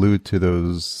 they're glued to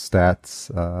those stats,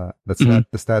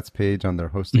 the stats page on their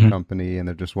hosting company, and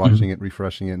they're just watching it,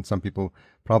 refreshing it. And some people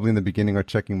probably in the beginning are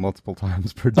checking multiple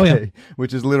times per day,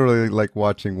 which is literally like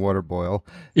watching water boil.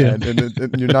 Yeah.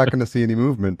 And you're not going to see any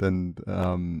movement.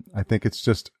 And I think it's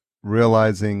just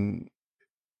realizing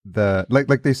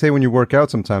like they say when you work out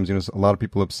sometimes, a lot of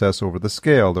people obsess over the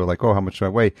scale. They're like, oh, how much do I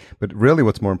weigh? But really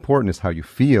what's more important is how you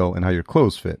feel and how your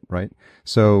clothes fit, right?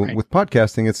 So with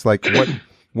podcasting, it's like,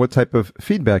 what type of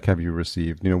feedback have you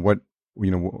received?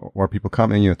 Are people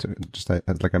commenting, just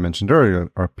like I mentioned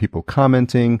earlier, are people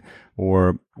commenting,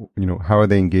 or, how are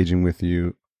they engaging with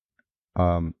you,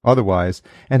 otherwise?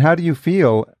 And how do you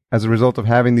feel as a result of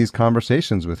having these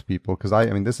conversations with people? Because I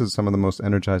mean, this is some of the most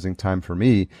energizing time for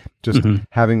me, just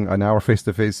having an hour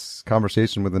face-to-face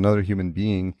conversation with another human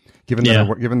being. Given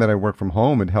that I work from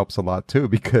home, it helps a lot too,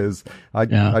 because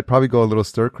I'd probably go a little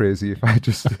stir crazy if I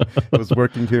just was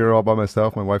working here all by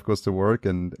myself. My wife goes to work,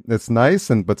 and it's nice,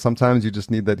 but sometimes you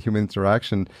just need that human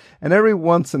interaction. And every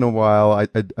once in a while,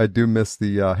 I do miss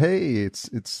the hey,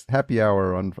 it's happy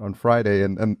hour on Friday,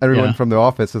 and everyone from the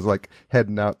office is like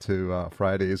heading out to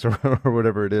Fridays or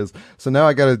whatever it is. So now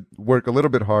I got to work a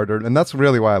little bit harder, and that's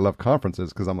really why I love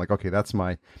conferences, because I'm like, okay, those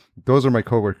are my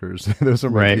coworkers, those are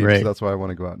my peeps. So that's why I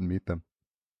want to go out and meet them.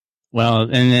 Well,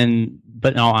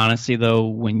 but in all honesty, though,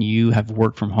 when you have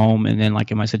worked from home, and then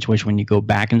like in my situation, when you go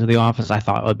back into the office, I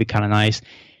thought it would be kind of nice.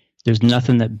 There's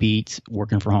nothing that beats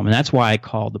working from home. And that's why I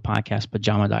called the podcast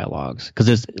Pajama Dialogues, because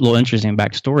it's a little interesting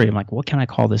backstory. I'm like, what can I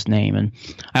call this name? And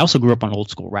I also grew up on old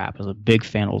school rap. I was a big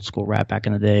fan of old school rap back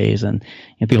in the days. And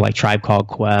people like Tribe Called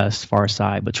Quest,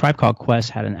 Pharcyde. But Tribe Called Quest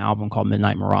had an album called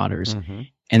Midnight Marauders.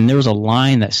 And there was a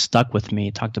line that stuck with me.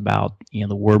 It talked about,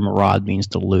 the word maraud means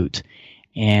to loot.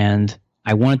 And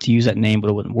I wanted to use that name,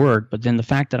 but it wouldn't work. But then the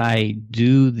fact that I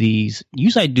do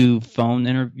phone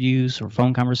interviews or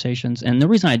phone conversations. And the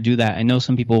reason I do that, I know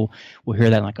some people will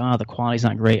hear that and like, oh, the quality's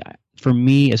not great. For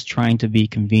me, it's trying to be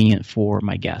convenient for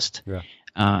my guest. Yeah.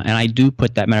 And I do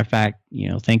put that. Matter of fact,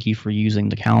 thank you for using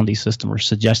the Calendly system or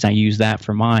suggesting I use that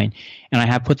for mine. And I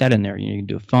have put that in there. You can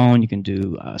do a phone, you can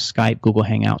do Skype, Google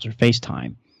Hangouts, or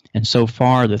FaceTime. And so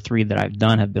far, the 3 that I've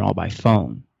done have been all by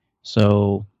phone.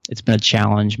 So it's been a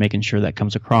challenge making sure that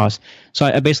comes across. So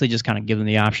I basically just kind of give them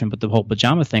the option. But the whole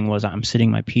pajama thing was I'm sitting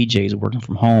in my PJs working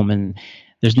from home, and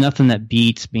there's nothing that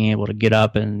beats being able to get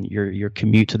up, and your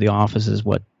commute to the office is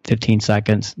 15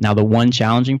 seconds. Now, the one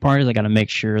challenging part is I got to make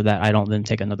sure that I don't then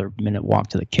take another minute walk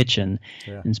to the kitchen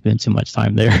and spend too much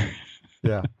time there.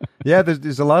 Yeah.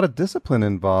 There's a lot of discipline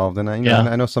involved, and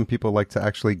I know some people like to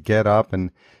actually get up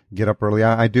early.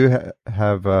 I do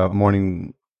have a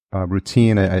morning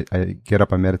routine. I get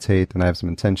up, I meditate, and I have some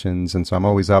intentions, and so I'm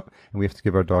always up. And we have to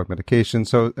give our dog medication,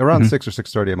 so around 6 or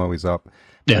 6:30, I'm always up.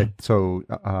 Yeah. Right? So,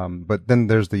 but then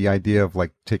there's the idea of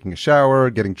like taking a shower,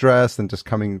 getting dressed, and just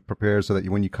coming prepared so that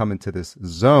when you come into this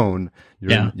zone,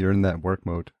 you're in that work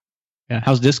mode. Yeah.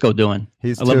 How's Disco doing?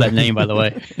 I love that name, by the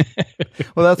way.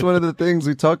 Well, that's one of the things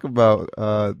we talk about,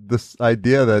 this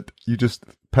idea that you just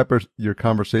pepper your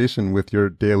conversation with your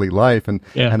daily life. And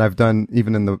I've done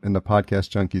even in the Podcast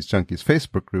Junkies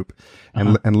Facebook group,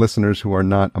 and listeners who are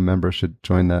not a member should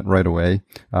join that right away.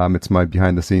 It's my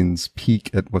behind the scenes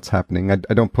peek at what's happening.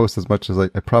 I don't post as much as I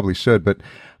probably should, but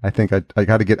I think I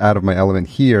got to get out of my element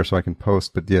here so I can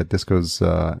post. But yeah, Disco's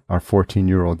our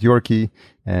 14-year-old Yorkie,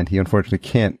 and he unfortunately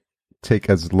can't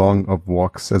take as long of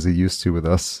walks as he used to with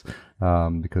us,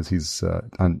 because he's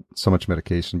on so much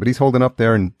medication. But he's holding up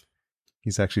there, and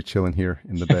he's actually chilling here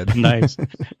in the bed. Nice.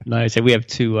 And we have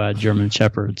 2 German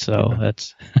Shepherds, so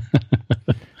that's.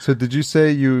 So, did you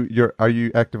say are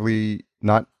you actively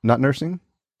not nursing?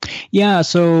 Yeah,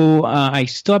 so I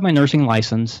still have my nursing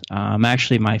license. I'm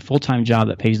actually, my full-time job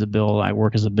that pays the bill, I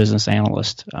work as a business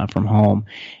analyst from home.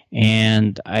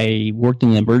 And I worked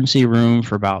in the emergency room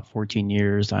for about 14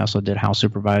 years. I also did house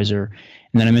supervisor.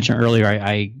 And then I mentioned earlier,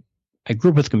 I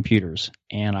grew up with computers,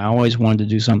 and I always wanted to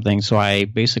do something. So I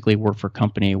basically worked for a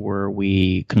company where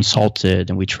we consulted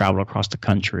and we traveled across the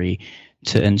country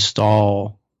to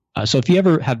install. So if you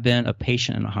ever have been a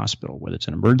patient in a hospital, whether it's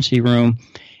an emergency room,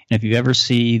 and if you ever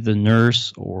see the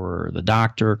nurse or the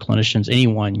doctor, clinicians,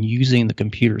 anyone using the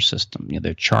computer system,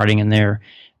 they're charting in there,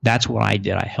 that's what I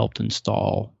did. I helped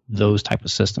install those type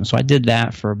of systems. So I did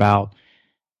that for about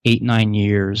 8-9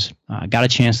 years. Got a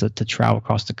chance to travel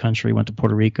across the country, went to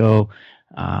Puerto Rico.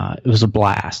 It was a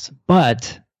blast.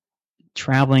 But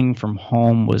traveling from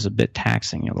home was a bit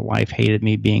taxing. The wife hated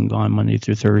me being gone Monday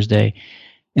through Thursday.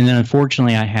 And then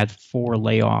unfortunately, I had 4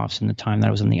 layoffs in the time that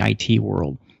I was in the IT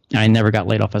world. I never got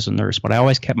laid off as a nurse, but I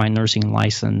always kept my nursing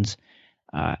license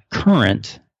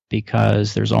current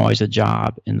because there's always a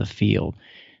job in the field.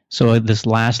 So this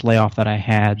last layoff that I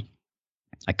had,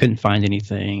 I couldn't find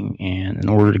anything, and in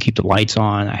order to keep the lights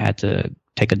on, I had to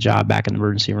take a job back in the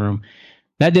emergency room.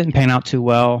 That didn't pan out too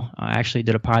well. I actually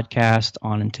did a podcast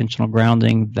on intentional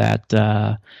grounding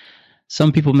that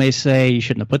some people may say you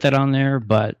shouldn't have put that on there,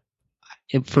 but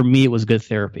for me, it was good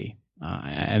therapy.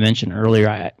 I mentioned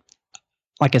earlier,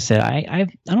 like I said, I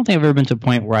don't think I've ever been to a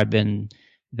point where I've been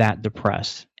that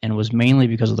depressed, and it was mainly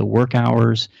because of the work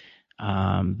hours,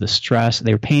 the stress.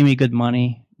 They were paying me good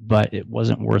money, but it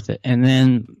wasn't worth it. And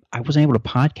then I wasn't able to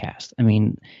podcast. I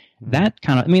mean, that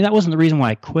wasn't the reason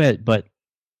why I quit, but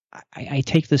I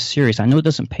take this serious. I know it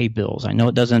doesn't pay bills. I know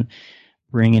it doesn't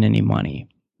bring in any money,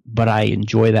 but I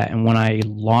enjoy that. And when I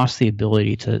lost the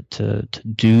ability to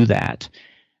do that,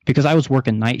 because I was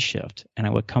working night shift and I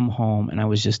would come home and I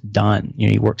was just done.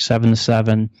 You work 7 to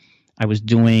 7. I was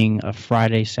doing a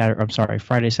Friday,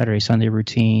 Saturday, Sunday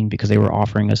routine because they were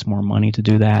offering us more money to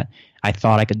do that. I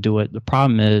thought I could do it. The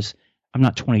problem is I'm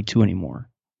not 22 anymore.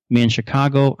 Me in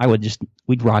Chicago,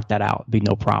 we'd rock that out. It'd be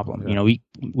no problem. Yeah.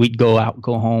 We'd go out,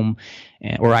 go home,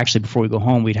 or actually before we go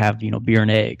home, we'd have, beer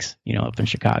and eggs, up in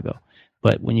Chicago.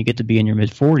 But when you get to be in your mid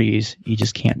 40s, you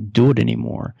just can't do it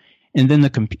anymore. And then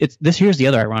here's the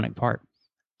other ironic part.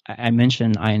 I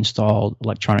mentioned I installed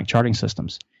electronic charting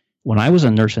systems. When I was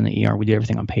a nurse in the ER, we did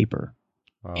everything on paper.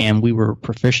 Wow. And we were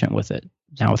proficient with it.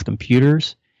 Now with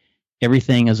computers,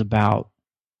 everything is about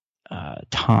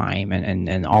time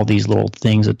and all these little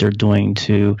things that they're doing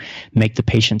to make the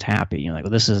patient happy.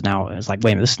 It's like,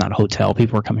 wait a minute, this is not a hotel.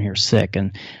 People are coming here sick,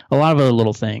 and a lot of other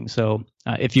little things. So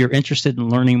if you're interested in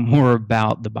learning more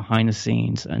about the behind the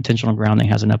scenes, Intentional Grounding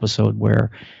has an episode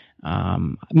where, I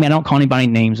don't call anybody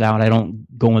names out. I don't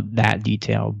go into that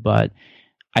detail, but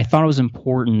I thought it was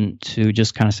important to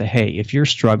just kind of say, hey, if you're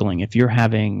struggling, if you're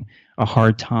having a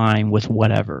hard time with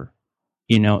whatever,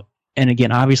 and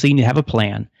again, obviously you need to have a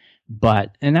plan.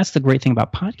 And that's the great thing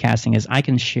about podcasting is I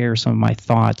can share some of my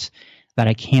thoughts that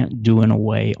I can't do in a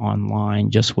way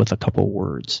online just with a couple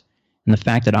words. And the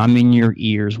fact that I'm in your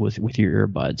ears with your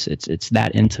earbuds, it's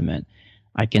that intimate.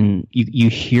 You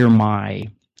hear my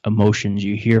emotions.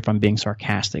 You hear if I'm being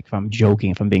sarcastic, if I'm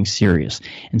joking, if I'm being serious.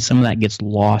 And some of that gets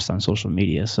lost on social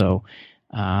media. So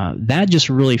that just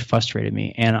really frustrated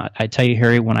me. And I tell you,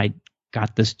 Harry, when I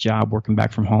got this job working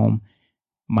back from home,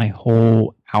 my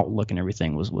whole outlook and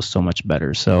everything was so much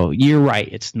better. So you're right.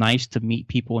 It's nice to meet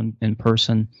people in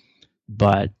person,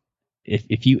 but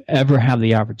if you ever have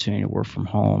the opportunity to work from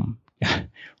home,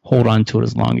 hold on to it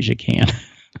as long as you can.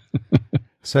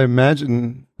 So I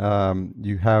imagine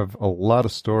you have a lot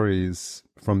of stories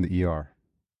from the ER.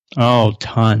 Oh,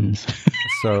 tons.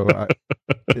 So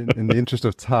in the interest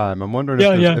of time, I'm wondering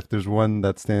if there's one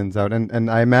that stands out. And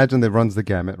I imagine that runs the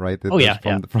gamut, right?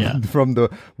 From the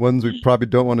ones we probably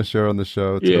don't want to share on the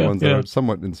show to the ones that are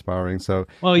somewhat inspiring. So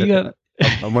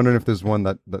I'm wondering if there's one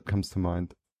that comes to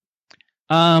mind.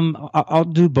 I'll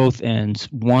do both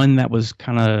ends. One that was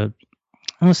kind of,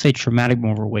 I don't say traumatic,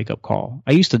 more of a wake-up call.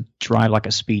 I used to drive like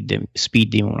a speed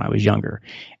demon when I was younger.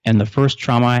 And the first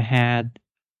trauma I had,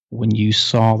 when you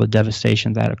saw the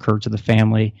devastation that occurred to the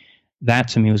family, that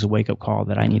to me was a wake-up call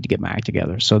that I need to get my act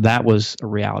together. So that was a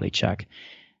reality check.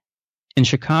 In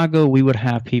Chicago, we would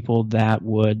have people that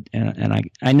would,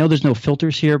 and I know there's no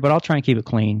filters here, but I'll try and keep it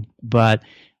clean. But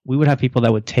we would have people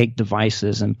that would take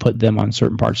devices and put them on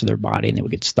certain parts of their body, and they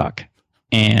would get stuck.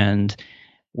 And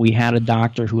we had a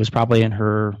doctor who was probably in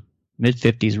her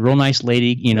mid-50s, real nice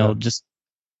lady,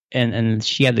 and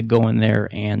she had to go in there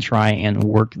and try and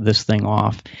work this thing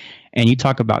off. And you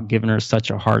talk about giving her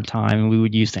such a hard time. We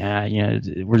would use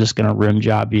to, we're just going to rim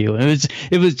job you. And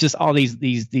it was just all these.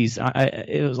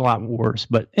 It was a lot worse.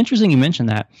 But interesting you mentioned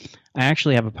that. I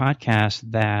actually have a podcast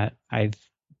that I've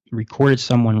recorded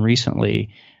someone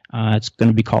recently. It's going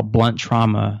to be called Blunt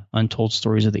Trauma: Untold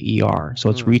Stories of the ER. So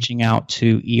it's reaching out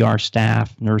to ER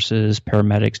staff, nurses,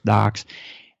 paramedics, docs,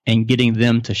 and getting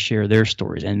them to share their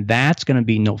stories. And that's going to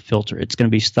be no filter. It's going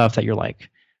to be stuff that you're like,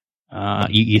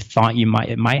 you thought it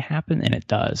might happen, and it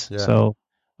does. Yeah. So,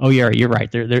 you're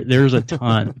right. There's a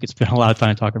ton. We could spend a lot of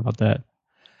time talking about that.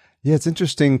 Yeah, it's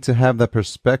interesting to have that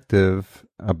perspective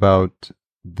about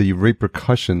the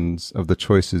repercussions of the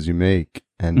choices you make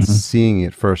and seeing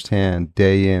it firsthand,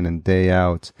 day in and day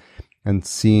out, and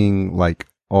seeing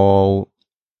all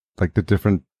the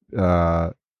different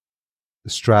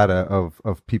strata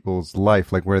of people's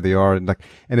life, where they are, and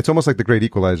it's almost like the great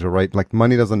equalizer, right?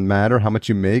 Money doesn't matter how much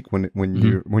you make when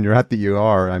you're at the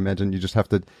ER. I imagine you just have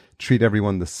to treat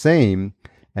everyone the same,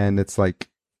 and it's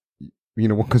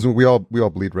because we all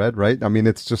bleed red, right? I mean,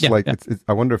 it's just it's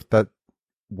I wonder if that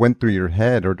went through your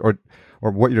head or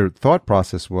what your thought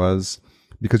process was,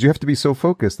 because you have to be so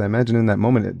focused. I imagine in that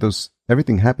moment,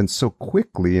 everything happens so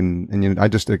quickly. And you know, I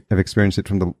just have experienced it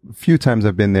from the few times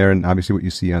I've been there, and obviously what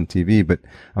you see on TV, but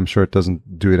I'm sure it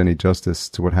doesn't do it any justice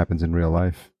to what happens in real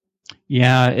life.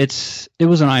 Yeah, it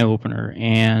was an eye opener,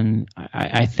 and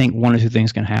I think one or two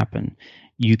things can happen.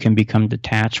 You can become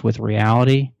detached with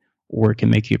reality, or it can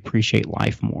make you appreciate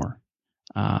life more.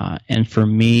 And for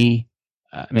me,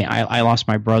 I mean, I lost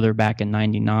my brother back in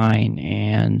 '99,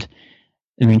 and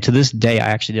I mean, to this day, I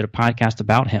actually did a podcast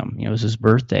about him. You know, it was his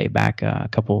birthday back a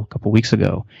couple weeks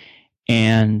ago,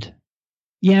 and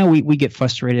yeah, we get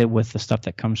frustrated with the stuff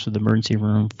that comes through the emergency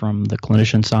room from the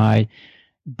clinician side,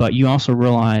 but you also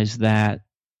realize that,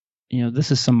 you know,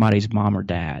 this is somebody's mom or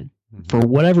dad for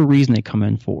whatever reason they come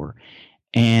in for,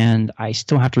 and I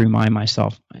still have to remind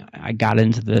myself I got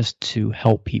into this to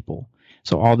help people.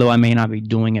 So although I may not be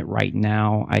doing it right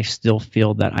now, I still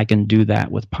feel that I can do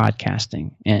that with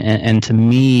podcasting. And to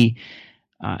me,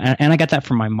 and I got that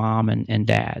from my mom and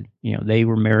dad. You know, they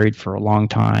were married for a long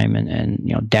time, and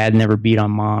you know, dad never beat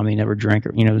on mom. He never drank,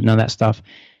 or, you know, none of that stuff.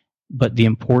 But the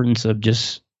importance of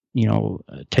just, you know,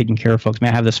 taking care of folks. I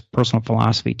mean, I have this personal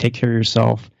philosophy: take care of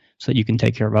yourself so that you can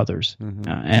take care of others.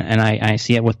 And I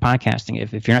see it with podcasting.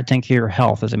 If you're not taking care of your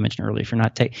health, as I mentioned earlier,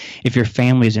 if your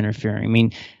family is interfering, I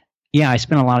mean, yeah, I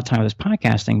spend a lot of time with this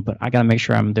podcasting, but I got to make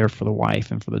sure I'm there for the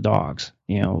wife and for the dogs.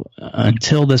 You know,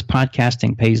 until this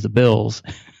podcasting pays the bills,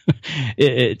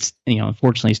 it's, you know,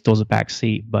 unfortunately still a back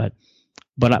seat. But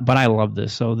I love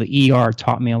this. So the ER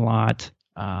taught me a lot.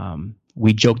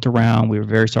 We joked around. We were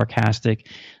very sarcastic.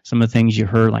 Some of the things you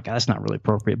heard, like, that's not really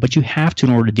appropriate, but you have to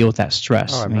in order to deal with that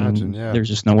stress. Oh, I imagine, yeah. There's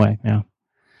just no way. Yeah.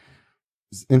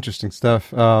 It's interesting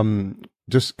stuff.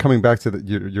 Just coming back to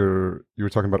you were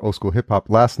talking about old school hip hop.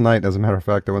 Last night, as a matter of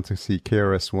fact, I went to see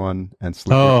KRS-One and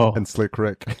Slick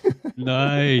Rick.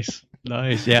 Nice.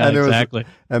 Yeah, exactly.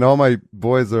 And all my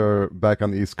boys are back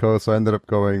on the East Coast, so I ended up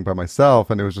going by myself,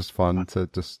 and it was just fun to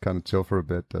just kind of chill for a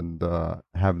bit and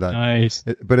have that. Nice.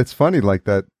 But it's funny, like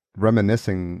that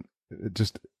reminiscing, it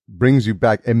just brings you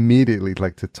back immediately,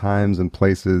 like to times and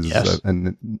places, yes.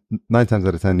 And 9 times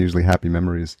out of 10, usually happy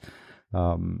memories.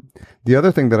 The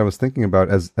other thing that I was thinking about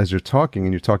as you're talking,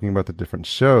 and you're talking about the different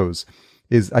shows,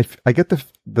 is I get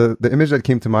the image that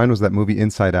came to mind was that movie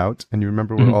Inside Out, and you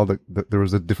remember where all there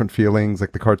was the different feelings,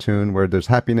 like the cartoon where there's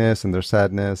happiness and there's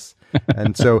sadness,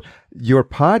 and so your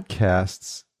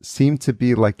podcasts seem to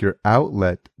be like your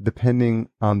outlet depending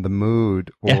on the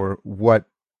mood or what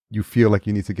you feel like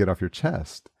you need to get off your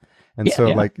chest. And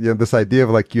like, you know, this idea of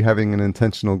like you having an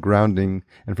intentional grounding,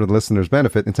 and for the listener's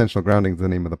benefit, intentional grounding is the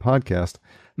name of the podcast.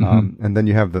 And then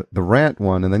you have the rant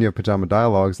one, and then you have Pajama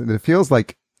Dialogues. And it feels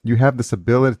like you have this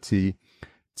ability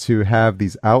to have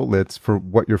these outlets for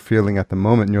what you're feeling at the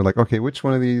moment. And you're like, okay, which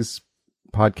one of these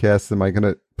podcasts am I going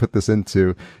to put this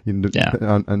into? You know,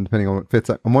 depending on what fits.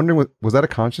 I'm wondering, was that a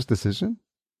conscious decision?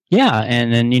 Yeah,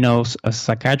 and then, you know, a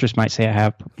psychiatrist might say I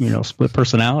have, you know, split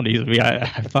personalities. I mean,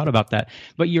 I've thought about that,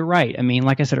 but you're right. I mean,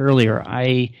 like I said earlier,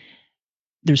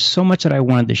 there's so much that I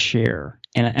wanted to share,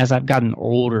 and as I've gotten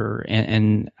older,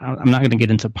 and I'm not going to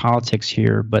get into politics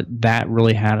here, but that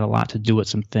really had a lot to do with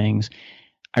some things.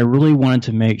 I really wanted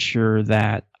to make sure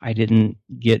that I didn't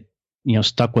get, you know,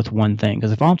 stuck with one thing,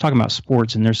 because if I'm talking about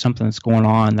sports and there's something that's going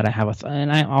on that I have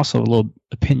and I also a little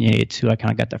opinionated too. I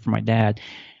kind of got that from my dad.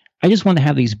 I just want to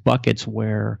have these buckets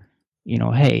where, you know,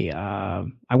 hey,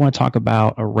 I want to talk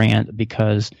about a rant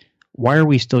because why are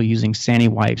we still using Sandy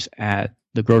wipes at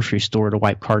the grocery store to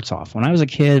wipe carts off? When I was a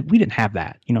kid, we didn't have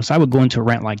that, you know, so I would go into a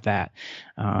rant like that.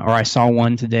 Or I saw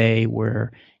one today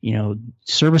where, you know,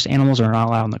 service animals are not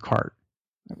allowed in the cart.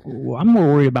 Well, I'm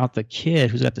more worried about the kid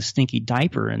who's got the stinky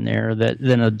diaper in there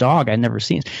than a dog I'd never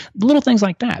seen. Little things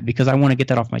like that, because I want to get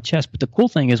that off my chest. But the cool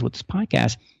thing is with this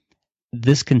podcast,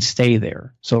 this can stay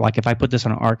there. So like if I put this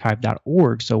on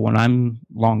archive.org, so when I'm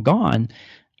long gone,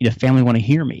 you know, family want to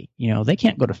hear me, you know, they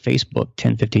can't go to Facebook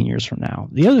 10, 15 years from now.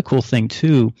 The other cool thing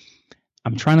too,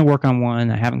 I'm trying to work on one.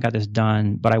 I haven't got this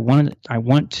done, but I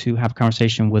want to have a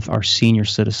conversation with our senior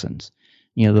citizens,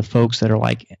 you know, the folks that are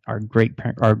like our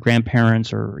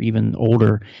grandparents or even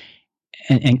older,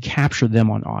 and capture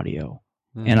them on audio.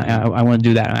 And I want to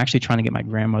do that. I'm actually trying to get my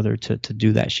grandmother to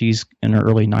do that. She's in her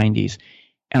early 90s.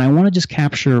 And I want to just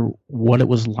capture what it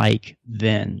was like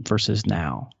then versus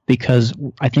now, because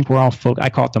I think we're all I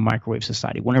call it the microwave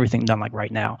society. We want everything done like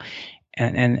right now.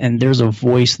 And there's a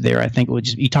voice there. I think it would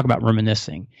just, you talk about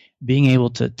reminiscing, being able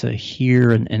to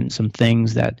hear and some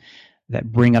things that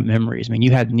bring up memories. I mean,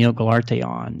 you had Neil Galarte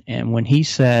on, and when he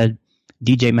said,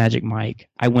 DJ Magic Mike,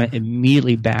 I went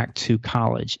immediately back to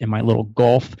college in my little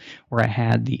Golf where I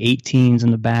had the 18s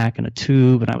in the back and a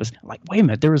tube. And I was like, wait a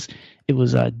minute, it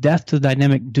was Death to the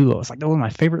Dynamic Duo. It's like, that was one of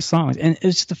my favorite songs. And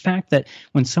it's just the fact that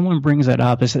when someone brings that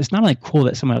up, it's not only cool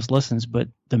that someone else listens, but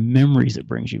the memories it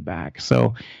brings you back.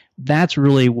 So that's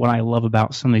really what I love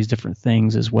about some of these different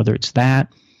things, is whether it's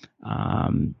that,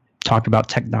 talk about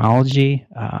technology.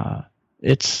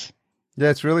 It's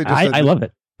really just I love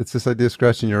it. It's this idea of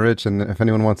scratching your itch, and if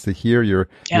anyone wants to hear your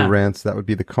rants, that would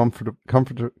be the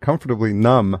Comfortably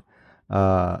Numb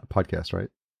podcast, right?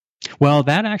 Well,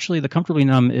 that actually, the Comfortably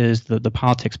Numb is the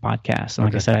politics podcast. And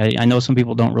like I said, I know some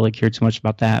people don't really care too much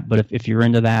about that, but if you're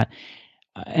into that,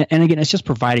 and again, it's just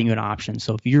providing you an option.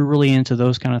 So if you're really into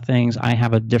those kind of things, I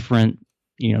have a different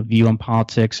view on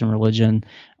politics and religion.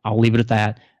 I'll leave it at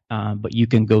that. But you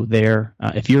can go there.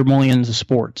 If you're only into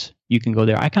sports, you can go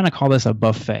there. I kind of call this a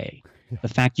buffet. The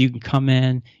fact you can come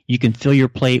in, you can fill your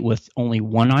plate with only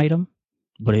one item.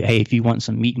 But hey, if you want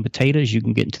some meat and potatoes, you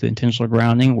can get into the intentional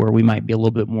grounding, where we might be a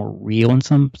little bit more real in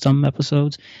some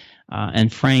episodes.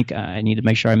 And Frank, I need to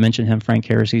make sure I mention him. Frank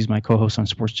Harris, he's my co-host on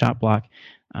Sports Chop Block.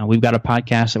 We've got a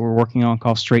podcast that we're working on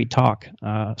called Straight Talk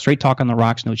on the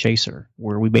Rocks, No Chaser,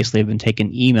 where we basically have been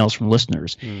taking emails from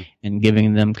listeners and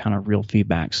giving them kind of real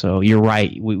feedback. So you're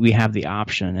right, we have the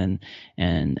option,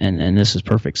 and this is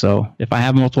perfect. So if I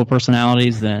have multiple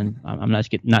personalities, then I'm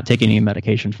not taking any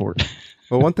medication for it.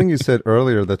 Well, one thing you said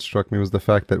earlier that struck me was the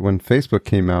fact that when Facebook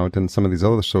came out and some of these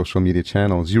other social media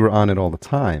channels, you were on it all the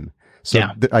time. So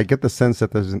I get the sense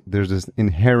that there's this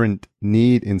inherent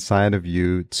need inside of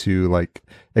you to like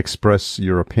express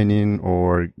your opinion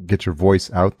or get your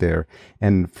voice out there.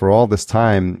 And for all this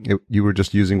time, you were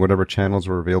just using whatever channels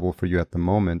were available for you at the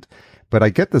moment. But I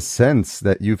get the sense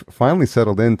that you've finally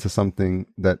settled into something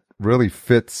that really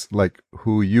fits like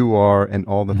who you are and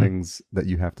all the things that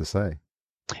you have to say.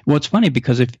 Well, it's funny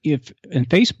because if in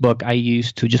Facebook, I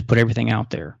used to just put everything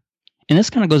out there. And this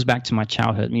kind of goes back to my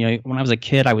childhood. When I was a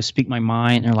kid, I would speak my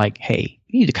mind, and they're like, hey,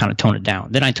 you need to kind of tone it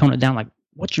down. Then I tone it down like,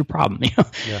 what's your problem?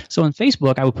 So on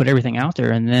Facebook, I would put everything out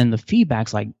there, and then the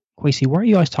feedback's like, Kwesi, why are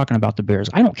you always talking about the Bears?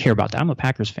 I don't care about that. I'm a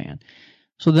Packers fan.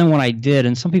 So then what I did,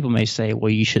 and some people may say,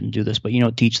 well, you shouldn't do this, but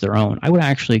teach their own. I would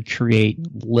actually create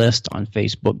lists on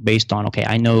Facebook based on, okay,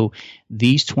 I know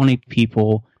these 20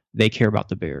 people, they care about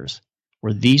the Bears.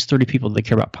 Or these 30 people that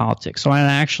care about politics. So I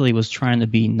actually was trying to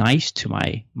be nice to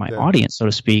my audience, so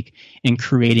to speak, in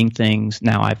creating things.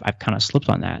 Now I've kind of slipped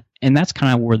on that. And that's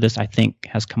kind of where this, I think,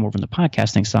 has come over in the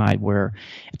podcasting side, where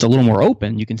it's a little more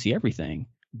open. You can see everything.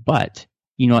 But,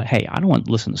 hey, I don't want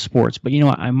to listen to sports, but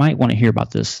I might want to hear about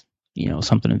this,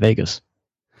 something in Vegas.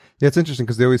 Yeah, it's interesting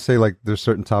because they always say like there's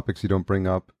certain topics you don't bring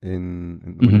up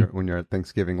when you're at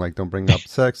Thanksgiving, like don't bring up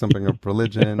sex, don't bring up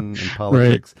religion and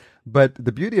politics. Right. But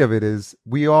the beauty of it is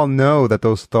we all know that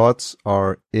those thoughts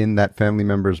are in that family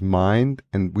member's mind,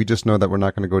 and we just know that we're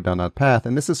not going to go down that path.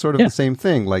 And this is sort of the same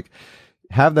thing. Like,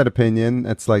 have that opinion.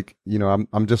 It's like, I'm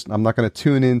not going to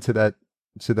tune into that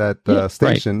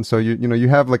station. Right. So you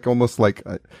have like almost like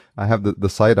I have the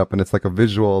site up, and it's like a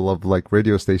visual of like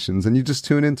radio stations, and you just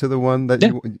tune into the one that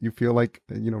you feel like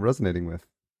resonating with.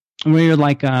 We're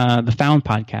like the Found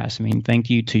podcast. I mean, thank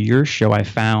you to your show, I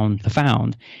found the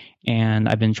Found, and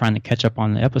I've been trying to catch up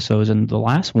on the episodes, and the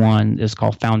last one is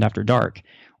called Found After Dark,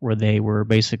 where they were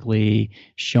basically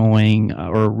showing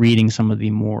or reading some of the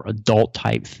more adult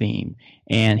type theme.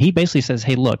 And he basically says,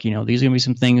 hey, look, these are going to be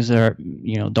some things that are,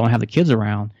 don't have the kids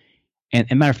around. And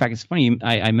matter of fact, it's funny,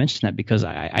 I mentioned that because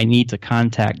I need to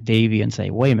contact Davey and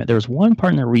say, wait a minute, there was one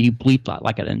part in there where you bleeped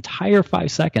like an entire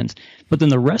 5 seconds, but then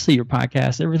the rest of your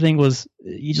podcast, everything was,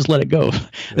 you just let it go.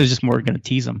 It was just more going to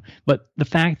tease them. But the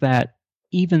fact that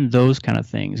even those kind of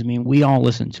things, I mean, we all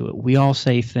listen to it. We all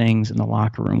say things in the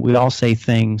locker room. We all say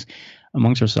things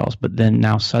amongst ourselves. But then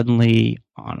now suddenly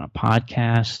on a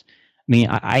podcast, I mean,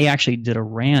 I actually did a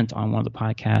rant on one of the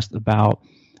podcasts about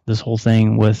this whole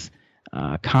thing with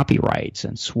copyrights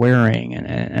and swearing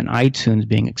and iTunes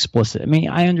being explicit. I mean,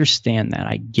 I understand that.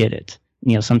 I get it.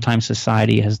 Sometimes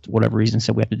society has, whatever reason,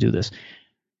 said we have to do this.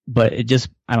 But it just,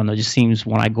 I don't know, it just seems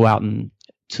when I go out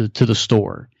to the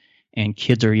store and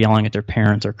kids are yelling at their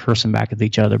parents or cursing back at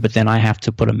each other, but then I have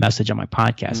to put a message on my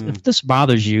podcast. If this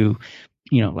bothers you,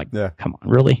 come on,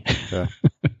 really?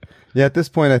 Yeah, at this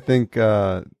point, I think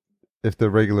if they're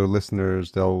regular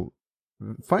listeners, they'll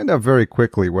find out very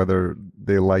quickly whether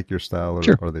they like your style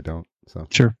or they don't. So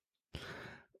sure.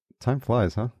 Time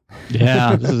flies, huh?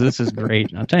 Yeah, this is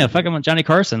great. I'm telling you, fuck, I'm on Johnny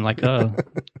Carson. Like,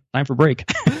 time for break.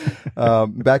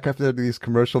 Back after these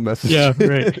commercial messages. Yeah,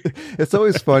 right. It's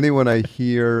always funny when I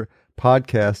hear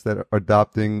podcasts that are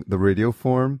adopting the radio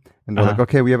form, and they're like,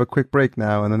 okay, we have a quick break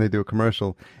now, and then they do a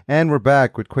commercial, and we're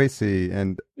back with Kwesi,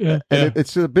 and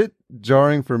it's a bit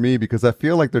jarring for me because I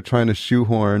feel like they're trying to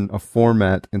shoehorn a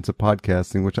format into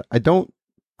podcasting, which I don't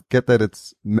get that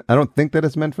I don't think that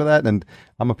it's meant for that, and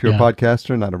I'm a pure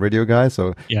podcaster, not a radio guy,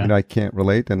 so I can't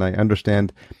relate, and I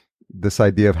understand this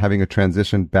idea of having a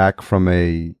transition back from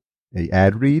a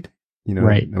ad read,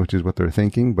 which is what they're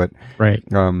thinking, but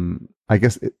I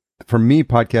guess for me,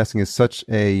 podcasting is such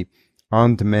a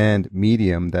on-demand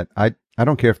medium that I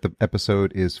don't care if the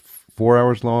episode is 4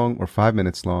 hours long or 5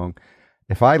 minutes long.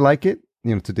 If I like it,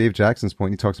 to Dave Jackson's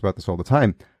point, he talks about this all the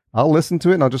time. I'll listen to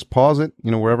it and I'll just pause it,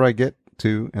 wherever I get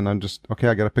to, and I'm just, okay,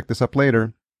 I got to pick this up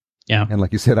later. Yeah. And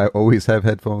like you said, I always have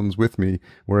headphones with me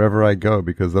wherever I go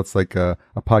because that's like a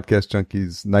podcast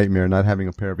junkie's nightmare, not having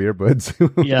a pair of earbuds.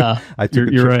 Yeah.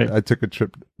 You're right. I took a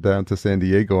trip down to San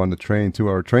Diego on the train,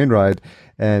 2-hour train ride,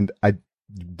 and I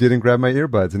didn't grab my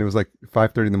earbuds, and it was like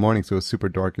 5:30 in the morning, so it was super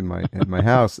dark in my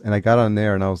house, and I got on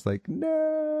there and I was like,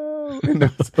 no.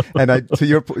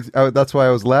 That's why I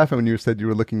was laughing when you said you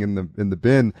were looking in the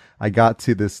bin. I got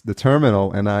to the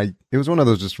terminal, and it was one of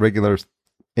those just regular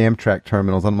Amtrak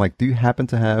terminals. I'm like, do you happen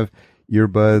to have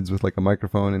earbuds with like a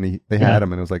microphone? And they had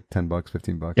them, and it was like $10,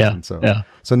 $15. Yeah. And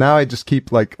so now I just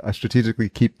I strategically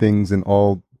keep things in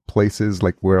all places,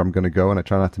 like where I'm going to go, and I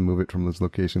try not to move it from those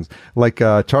locations. Like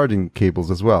charging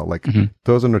cables as well. Like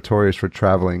those are notorious for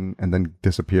traveling and then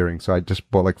disappearing. So I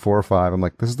just bought like 4 or 5. I'm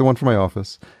like, this is the one for my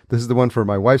office. This is the one for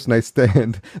my wife's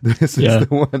nightstand. This is the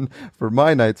one for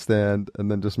my nightstand. And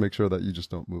then just make sure that you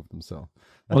just don't move them. So.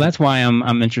 Well, that's why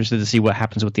I'm interested to see what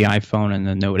happens with the iPhone and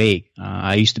the Note 8.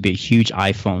 I used to be a huge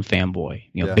iPhone fanboy,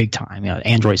 big time.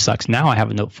 Android sucks. Now I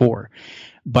have a Note 4,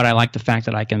 but I like the fact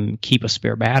that I can keep a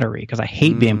spare battery because I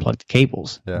hate being plugged to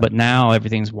cables. Yeah. But now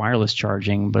everything's wireless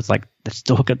charging, but it's like let's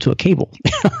still hook up to a cable.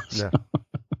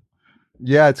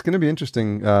 Yeah, it's going to be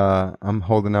interesting. I'm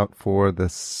holding out for the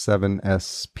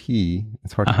 7SP.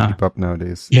 It's hard to keep up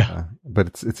nowadays. Yeah, but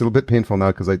it's a little bit painful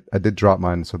now because I did drop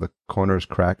mine, so the corner is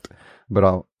cracked.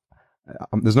 But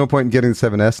there's no point in getting the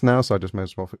 7S now, so I just might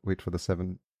as well wait for the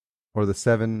 7 or the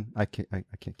 7. I can't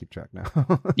keep track now.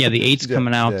 Yeah, the 8's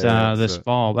coming out this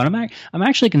fall, but I'm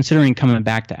actually considering coming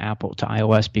back to Apple, to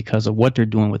iOS, because of what they're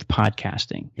doing with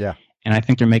podcasting. Yeah, and I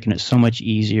think they're making it so much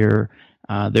easier.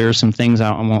 There are some things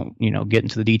I won't, get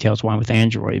into the details why with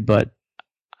Android, but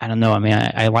I don't know. I mean,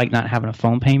 I like not having a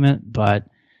phone payment, but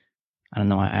I don't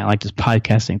know. I like this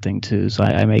podcasting thing too, so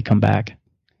I may come back.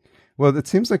 Well, it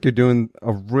seems like you're doing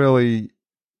a really,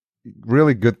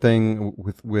 really good thing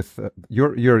with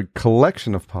your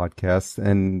collection of podcasts,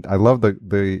 and I love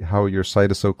the how your site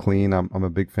is so clean. I'm a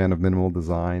big fan of minimal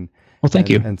design. Well, thank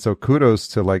you. And so kudos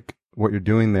to like what you're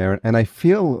doing there. And I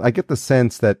get the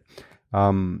sense that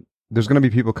there's going to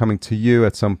be people coming to you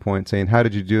at some point saying, "How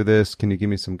did you do this? Can you give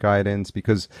me some guidance?"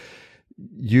 Because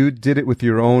you did it with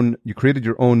you created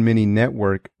your own mini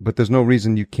network, but there's no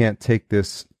reason you can't take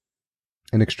this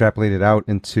and extrapolate it out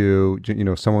into,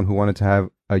 someone who wanted to have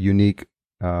a unique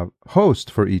host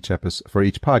for each episode, for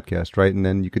each podcast, right? And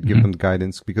then you could give them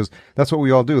guidance, because that's what we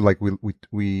all do. Like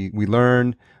we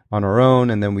learn on our own,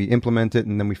 and then we implement it,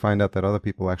 and then we find out that other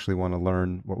people actually want to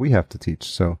learn what we have to teach.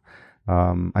 So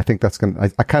I think that's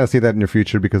I kind of see that in your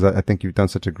future, because I think you've done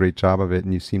such a great job of it,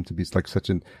 and you seem to be like such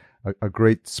a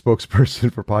great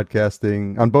spokesperson for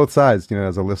podcasting on both sides,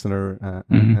 as a listener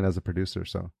and as a producer.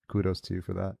 So kudos to you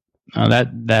for that.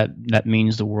 That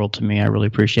means the world to me. I really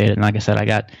appreciate it. And like I said, I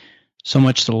got so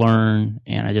much to learn,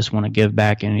 and I just want to give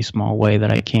back in any small way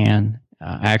that I can.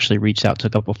 I actually reached out to a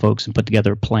couple of folks and put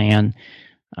together a plan,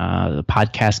 the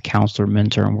podcast counselor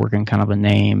mentor. I'm working kind of a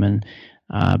name, and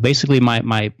basically my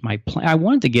plan. I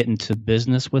wanted to get into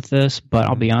business with this, but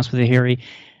I'll be honest with you, Harry,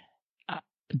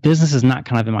 business is not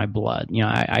kind of in my blood.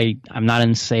 I'm not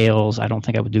in sales. I don't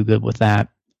think I would do good with that.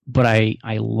 But I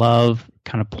love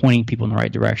kind of pointing people in the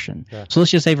right direction. Yeah. So let's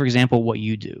just say, for example, what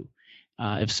you do.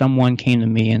 If someone came to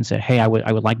me and said, "Hey, I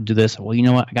would like to do this," well, you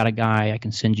know what? I got a guy I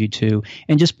can send you to,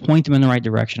 and just point them in the right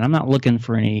direction. I'm not looking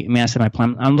for any. I mean, I said my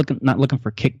plan. I'm not looking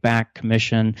for kickback,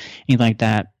 commission, anything like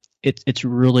that. It's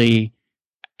really,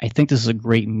 I think this is a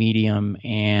great medium,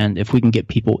 and if we can get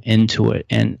people into it,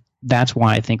 and that's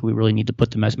why I think we really need to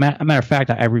put the message. Matter of fact,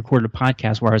 I recorded a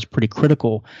podcast where I was pretty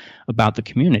critical about the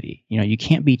community. You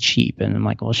can't be cheap. And I'm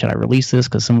like, well, should I release this?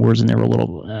 Because some words in there were a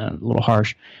little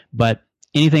harsh. But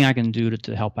anything I can do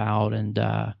to help out, and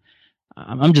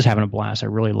I'm just having a blast. I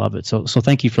really love it. So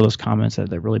thank you for those comments.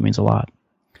 That really means a lot.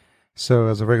 So,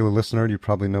 as a regular listener, you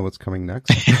probably know what's coming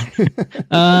next.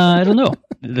 I don't know.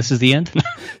 This is the end.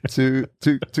 two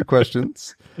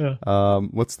questions. Yeah.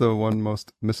 What's the one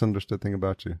most misunderstood thing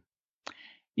about you?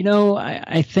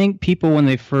 I think people, when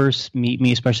they first meet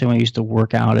me, especially when I used to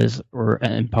work out or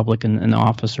in public in the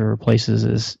office or places,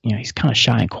 is, he's kind of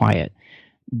shy and quiet.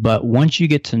 But once you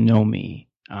get to know me,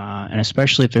 and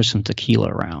especially if there's some tequila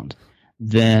around,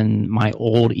 then my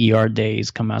old ER days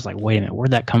come out. I was like, wait a minute,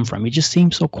 where'd that come from? He just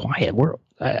seems so quiet.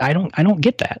 I don't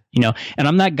get that, and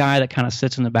I'm that guy that kind of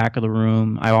sits in the back of the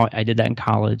room. I did that in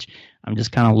college. I'm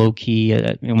just kind of low key.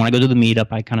 When I go to the meetup,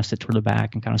 I kind of sit toward the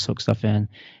back and kind of soak stuff in.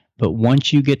 But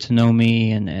once you get to know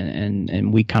me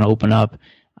and we kind of open up,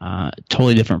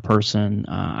 totally different person.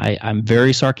 I'm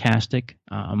very sarcastic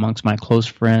amongst my close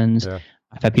friends. Yeah.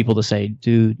 I've had people to say,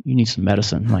 dude, you need some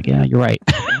medicine. I'm like, yeah, you're right.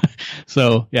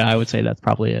 So, yeah, I would say that's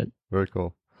probably it. Very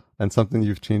cool. And something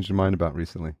you've changed your mind about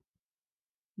recently?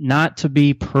 Not to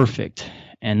be perfect.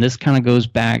 And this kind of goes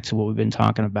back to what we've been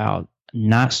talking about,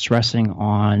 not stressing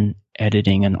on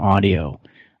editing and audio.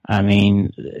 I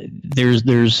mean,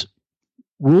 there's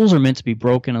rules are meant to be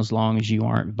broken as long as you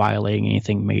aren't violating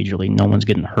anything majorly. No one's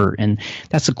getting hurt. And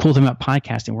that's the cool thing about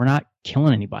podcasting. We're not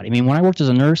killing anybody. I mean, when I worked as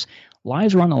a nurse,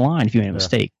 lives were on the line if you made a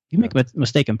mistake. If you make a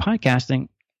mistake in podcasting,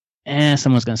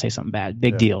 someone's going to say something bad.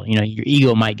 Big deal. Your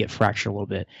ego might get fractured a little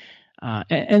bit.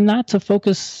 And not to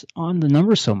focus on the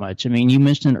numbers so much. I mean, you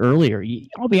mentioned it earlier.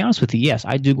 I'll be honest with you. Yes,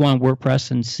 I do go on WordPress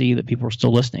and see that people are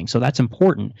still listening. So that's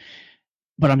important.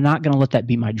 But I'm not going to let that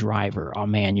be my driver. Oh,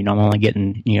 man, I'm only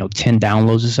getting, 10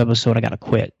 downloads this episode. I got to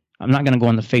quit. I'm not going to go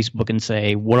on the Facebook and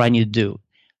say, what do I need to do?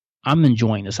 I'm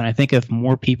enjoying this. And I think if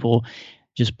more people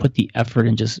just put the effort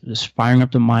in just firing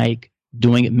up the mic,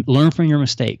 doing it, learn from your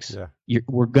mistakes. Yeah.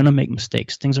 We're going to make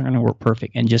mistakes. Things aren't going to work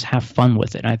perfect, and just have fun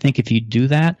with it. And I think if you do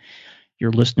that,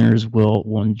 your listeners will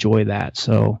enjoy that.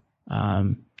 So I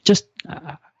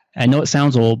know it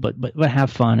sounds old, but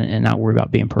have fun and not worry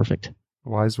about being perfect.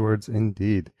 Wise words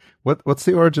indeed. What's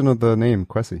the origin of the name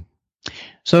Kwesi?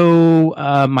 So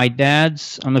my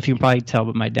dad's, I don't know if you can probably tell,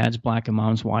 but my dad's black and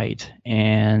mom's white.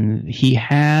 And he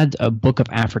had a book of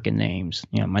African names.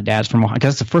 My dad's from Ohio.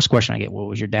 Because that's the first question I get. Well,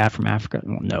 was your dad from Africa?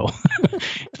 Well, no.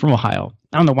 It's from Ohio.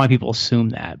 I don't know why people assume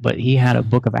that, but he had a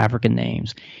book of African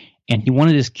names. And he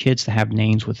wanted his kids to have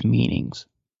names with meanings.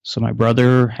 So my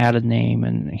brother had a name,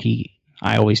 and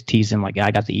I always tease him like,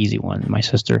 I got the easy one, my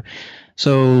sister.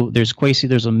 So there's Kwesi.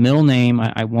 There's a middle name.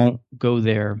 I won't go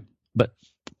there. But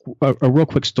a real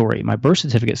quick story. My birth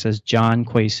certificate says John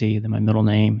Kwesi, then my middle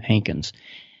name, Hankins.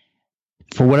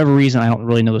 For whatever reason, I don't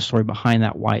really know the story behind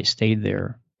that, why it stayed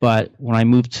there. But when I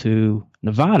moved to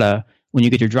Nevada, when you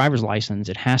get your driver's license,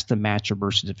 it has to match your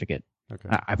birth certificate. Okay.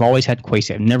 I've always had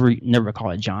Kwesi. I've never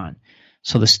called it John.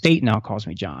 So the state now calls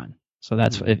me John. So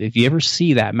that's if you ever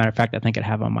see that. Matter of fact, I think I'd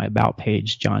have on my about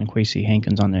page John Kwesi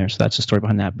Hankins on there. So that's the story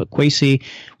behind that. But Kwesi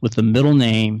with the middle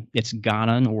name, it's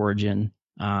Ghana in origin.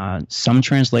 Some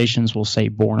translations will say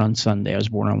born on Sunday. I was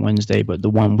born on Wednesday, but the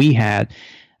one we had,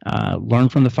 learn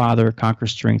from the Father, conquer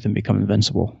strength, and become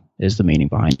invincible is the meaning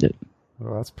behind it.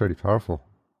 Well, that's pretty powerful.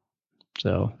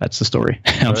 So that's the story.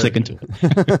 I'm sticking to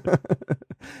it.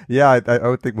 Yeah, I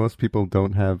would think most people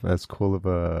don't have as cool of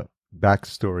a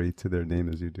backstory to their name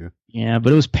as you do. Yeah,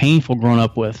 but it was painful growing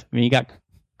up with. I mean, you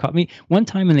caught me one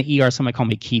time in the ER. Somebody called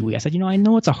me Kiwi. I said, I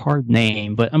know it's a hard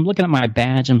name, but I'm looking at my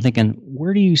badge. I'm thinking,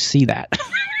 where do you see that?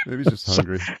 Maybe he's just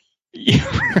hungry.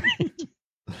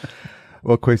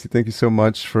 Well, Kwesi, thank you so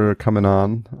much for coming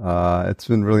on. It's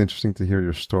been really interesting to hear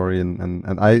your story,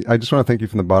 and I just want to thank you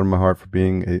from the bottom of my heart for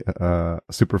being a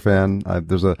super fan.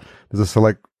 There's a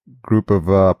select group of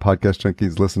Podcast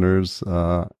Junkies listeners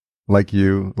like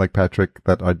you, like Patrick,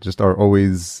 that are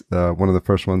always one of the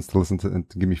first ones to listen to and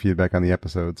to give me feedback on the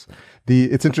episodes.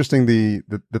 It's interesting, the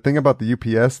thing about the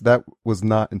UPS, that was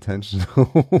not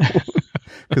intentional.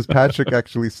 Because Patrick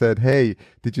actually said, "Hey,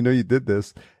 did you know you did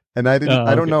this?" And I didn't.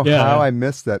 I don't know how I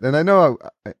missed that. And I know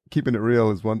keeping it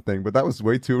real is one thing, but that was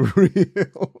way too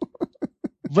real.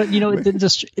 But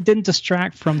it didn't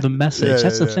distract from the message.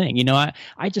 That's the thing.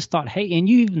 I just thought, hey, and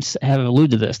you even have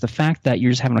alluded to this, the fact that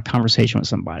you're just having a conversation with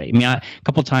somebody. I mean, a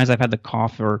couple of times I've had to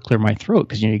cough or clear my throat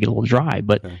because you get a little dry.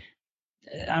 But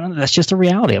I don't know. That's just a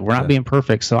reality. We're not being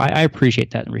perfect, so I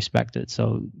appreciate that and respect it.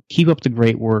 So keep up the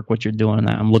great work, what you're doing, and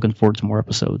I'm looking forward to more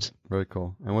episodes. Very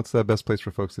cool. And what's the best place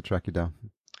for folks to track you down?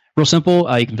 Real simple.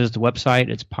 You can visit the website.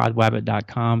 It's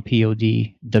podwabbit.com,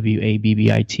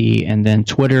 PODWABBIT. And then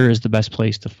Twitter is the best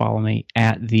place to follow me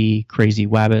at the Crazy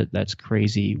Wabbit. That's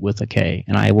crazy with a K.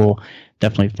 And I will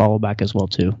definitely follow back as well,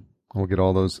 too. We'll get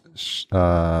all those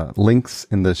links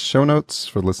in the show notes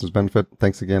for the listeners' benefit.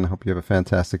 Thanks again. I hope you have a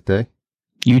fantastic day.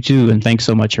 You too, and thanks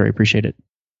so much, Harry. Appreciate it.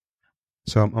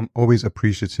 So I'm always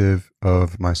appreciative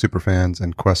of my super fans,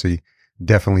 and Kwesi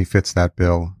definitely fits that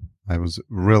bill. I was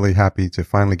really happy to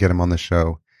finally get him on the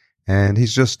show. And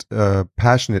he's just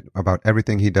passionate about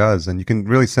everything he does. And you can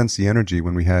really sense the energy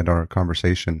when we had our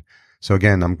conversation. So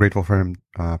again, I'm grateful for him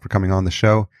for coming on the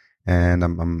show. And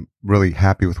I'm really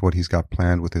happy with what he's got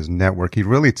planned with his network. He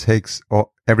really takes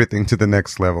everything to the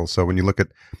next level. So when you look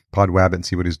at PodWabbit and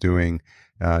see what he's doing,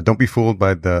 don't be fooled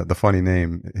by the funny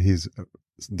name. He's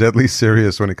deadly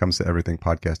serious when it comes to everything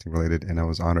podcasting related. And I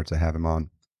was honored to have him on.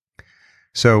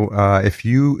 So if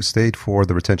you stayed for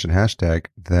the retention hashtag,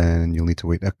 then you'll need to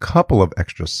wait a couple of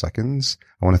extra seconds.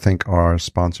 I want to thank our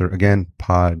sponsor again,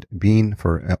 Podbean,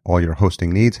 for all your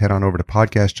hosting needs. Head on over to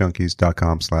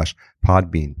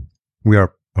podcastjunkies.com/Podbean. We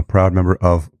are a proud member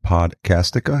of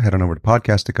Podcastica. Head on over to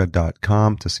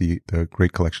podcastica.com to see the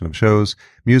great collection of shows.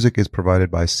 Music is provided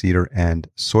by Cedar and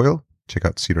Soil. Check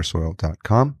out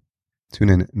cedarsoil.com. Tune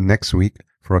in next week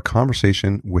for a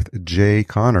conversation with Jay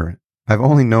Connor. I've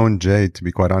only known Jay, to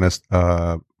be quite honest,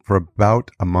 for about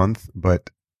a month, but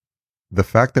the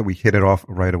fact that we hit it off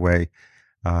right away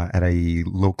at a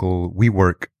local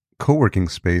WeWork co-working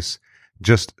space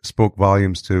just spoke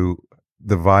volumes to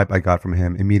the vibe I got from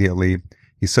him immediately.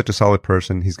 He's such a solid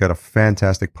person. He's got a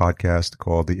fantastic podcast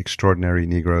called The Extraordinary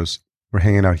Negroes. We're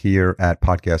hanging out here at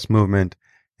Podcast Movement,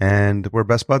 and we're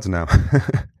best buds now.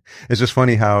 It's just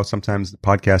funny how sometimes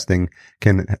podcasting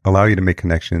can allow you to make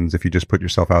connections if you just put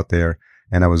yourself out there.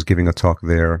 And I was giving a talk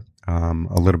there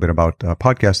a little bit about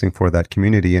podcasting for that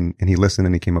community, and he listened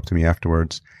and he came up to me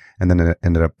afterwards. And then it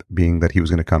ended up being that he was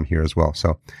going to come here as well.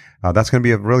 So that's going to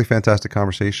be a really fantastic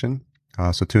conversation.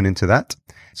 So tune into that.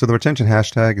 So the retention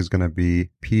hashtag is going to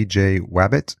be PJ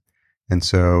Wabbit. And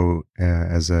so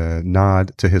as a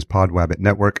nod to his PodWabbit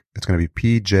network, it's going to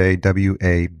be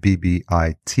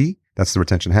PJWABBIT. That's the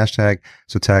retention hashtag.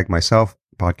 So tag myself,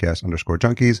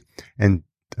 podcast_junkies, and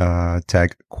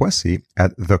tag Kwesi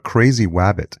at the Crazy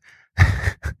Wabbit.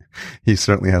 He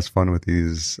certainly has fun with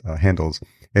these handles.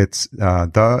 It's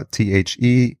the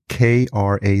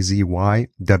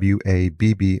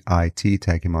TheKrazyWabbit.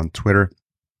 Tag him on Twitter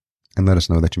and let us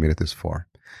know that you made it this far.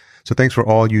 So thanks for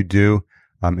all you do.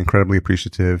 I'm incredibly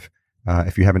appreciative.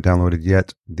 If you haven't downloaded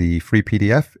yet the free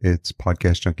PDF, it's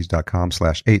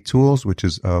podcastjunkies.com/8tools, which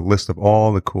is a list of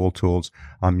all the cool tools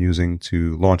I'm using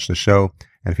to launch the show.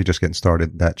 And if you're just getting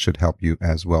started, that should help you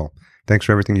as well. Thanks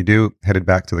for everything you do. Headed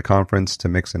back to the conference to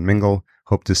mix and mingle.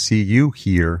 Hope to see you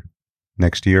here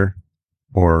next year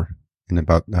or in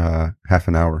about half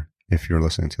an hour if you're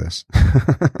listening to this.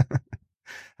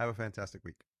 Have a fantastic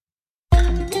week.